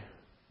horribly?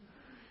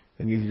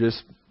 And you're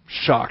just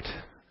shocked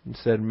and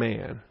said,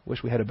 "Man,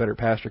 wish we had a better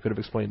pastor, could have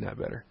explained that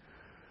better."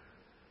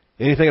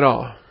 Anything at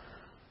all?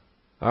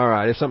 All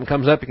right. If something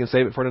comes up, you can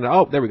save it for another.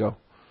 Oh, there we go.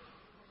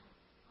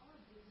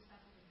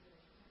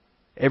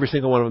 Every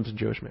single one of them is a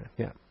Jewish man.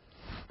 Yeah.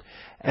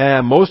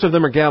 And most of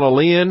them are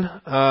Galilean.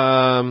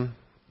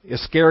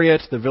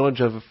 Iscariot, the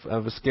village of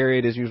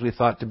Iscariot, is usually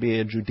thought to be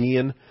a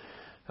Judean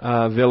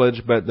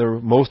village, but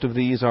most of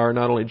these are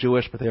not only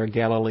Jewish, but they are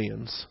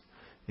Galileans,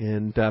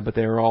 and but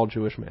they are all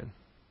Jewish men.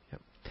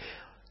 Yep.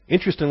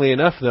 Interestingly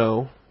enough,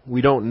 though,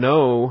 we don't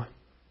know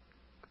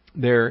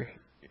their.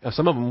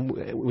 Some of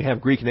them we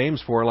have Greek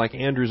names for, like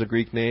Andrew's a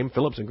Greek name,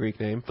 Philip's a Greek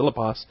name,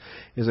 Philippos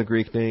is a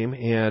Greek name,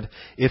 and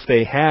if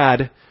they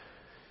had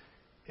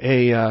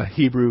a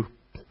Hebrew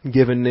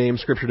given name,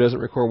 Scripture doesn't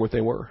record what they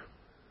were.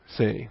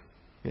 See,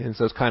 and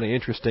so it's kind of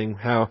interesting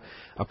how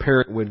a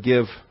parent would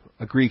give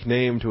a Greek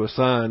name to a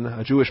son,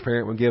 a Jewish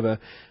parent would give a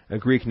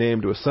Greek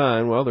name to a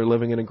son. Well, they're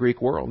living in a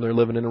Greek world, they're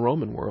living in a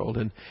Roman world,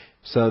 and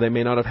so they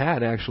may not have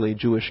had actually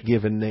Jewish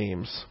given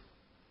names.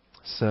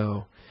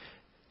 So,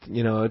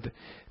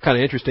 kind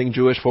of interesting.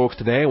 Jewish folks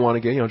today want to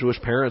get,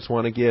 Jewish parents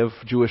want to give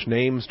Jewish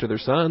names to their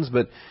sons,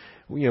 but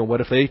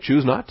what if they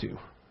choose not to?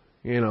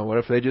 What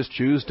if they just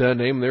choose to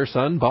name their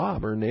son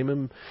Bob or name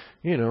him,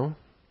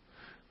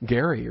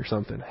 Gary or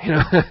something?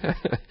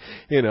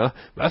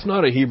 That's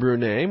not a Hebrew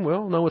name.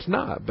 Well, no, it's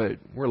not. But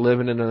we're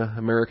living in an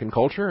American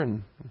culture,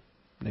 and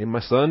name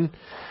my son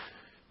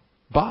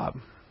Bob.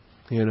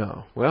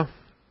 Well,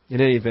 in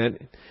any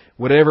event,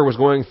 whatever was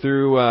going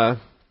through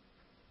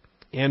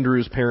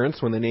Andrew's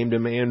parents when they named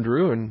him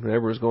Andrew, and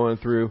whatever was going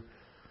through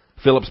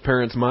Philip's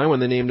parents' mind when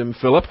they named him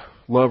Philip,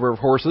 lover of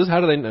horses.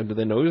 How do they know? Do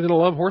they know he was going to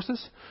love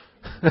horses?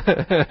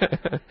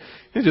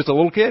 He was just a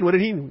little kid. What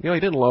did he? He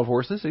didn't love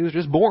horses. He was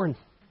just born.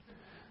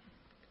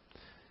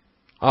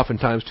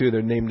 Oftentimes, too,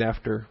 they're named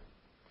after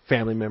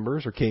family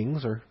members or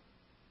kings or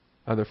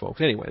other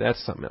folks. Anyway,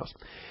 that's something else.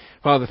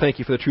 Father, thank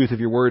you for the truth of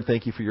your word.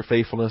 Thank you for your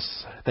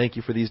faithfulness. Thank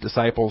you for these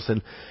disciples.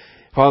 And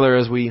Father,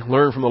 as we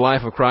learn from the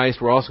life of Christ,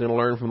 we're also going to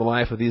learn from the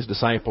life of these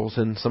disciples,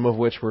 and some of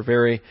which were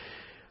very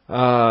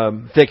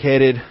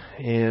thick-headed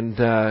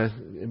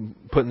and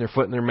putting their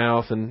foot in their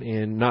mouth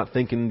and not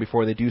thinking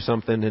before they do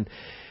something. And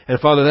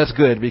Father, that's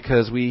good,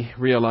 because we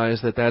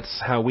realize that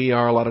that's how we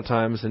are a lot of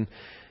times, and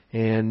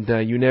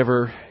you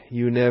never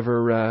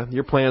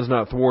your plan's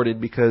not thwarted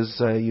because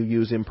you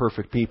use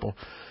imperfect people.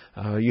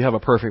 You have a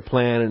perfect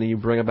plan, and you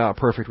bring about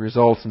perfect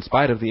results in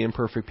spite of the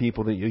imperfect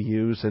people that you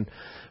use. And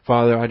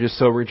Father, I just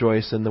so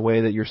rejoice in the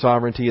way that your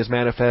sovereignty is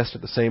manifest.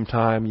 At the same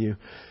time, you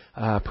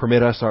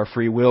permit us our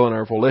free will and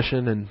our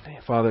volition. And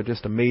Father,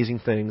 just amazing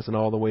things in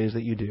all the ways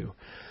that you do.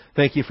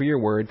 Thank you for your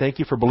word. Thank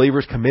you for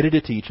believers committed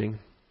to teaching.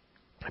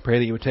 I pray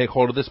that you would take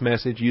hold of this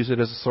message, use it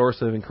as a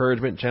source of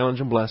encouragement, challenge,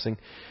 and blessing.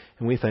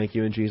 And we thank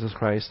you in Jesus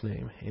Christ's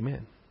name.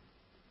 Amen.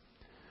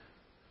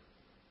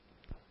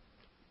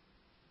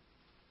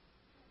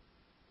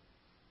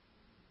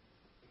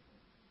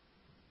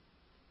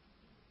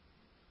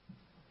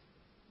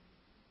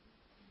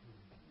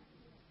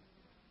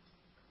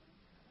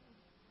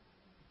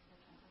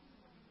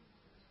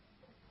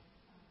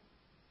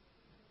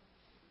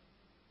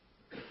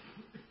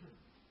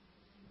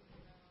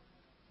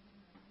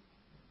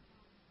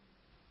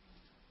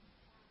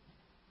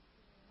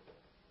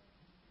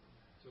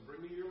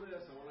 Bring me your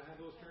list. I want to have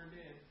those turned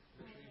in.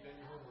 Make sure you've done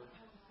your homework.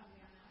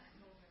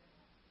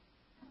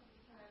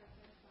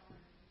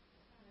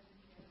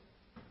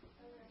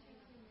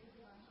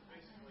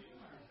 Basically,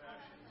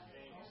 confessions,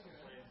 James,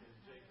 planted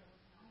Jacob.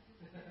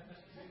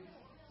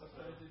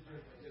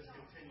 It just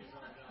continues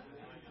on down the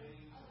line.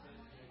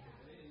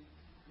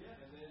 Yeah,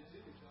 and then too,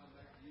 we've gone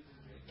back to using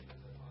Jacob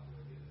as a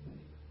popular given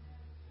name.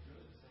 It's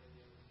really the same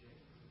name as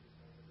James. It's just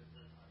kind of a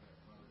different. I got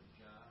brother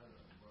John,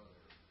 or brother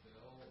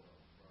Phil, or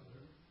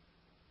brother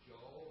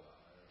Joe,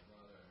 and a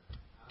brother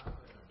Al,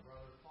 and a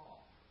brother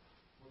Paul.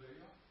 Well, there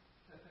you go.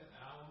 And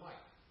I'm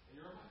Mike. And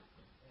you're a Mike.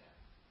 Yeah.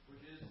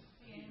 Which is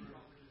Hebrew.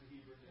 Which is a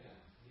Hebrew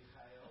name. Yeah.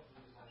 Michael,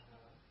 who is like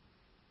God.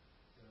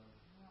 So,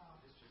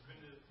 it's just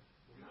been to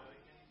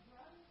again.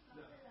 No.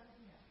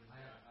 I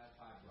have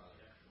 5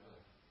 brothers.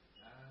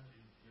 Yeah.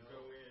 You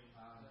go in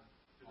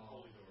to the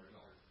holy door.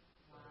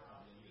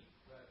 Wow. And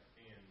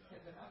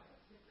they have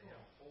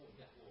a hole in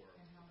the floor.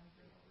 And how many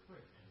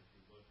priests? And if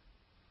you look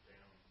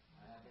down,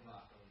 I have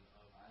my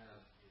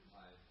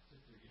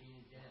sister Jean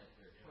and Janet.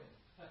 They're twins.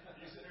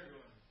 You sit there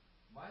going,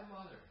 my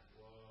mother.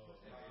 Whoa.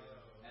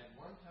 At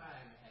one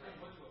time had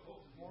 4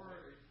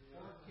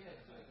 kids.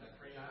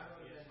 John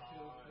would have been 2.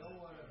 Phil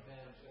would have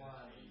been 1.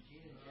 And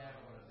Jean and Janet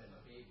would have been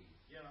babies.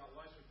 Yeah, my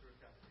wife went through a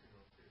Catholic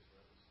funeral too, so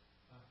that was.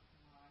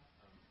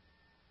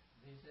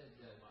 They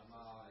said my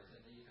mom. They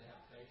said they used to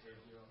have faces,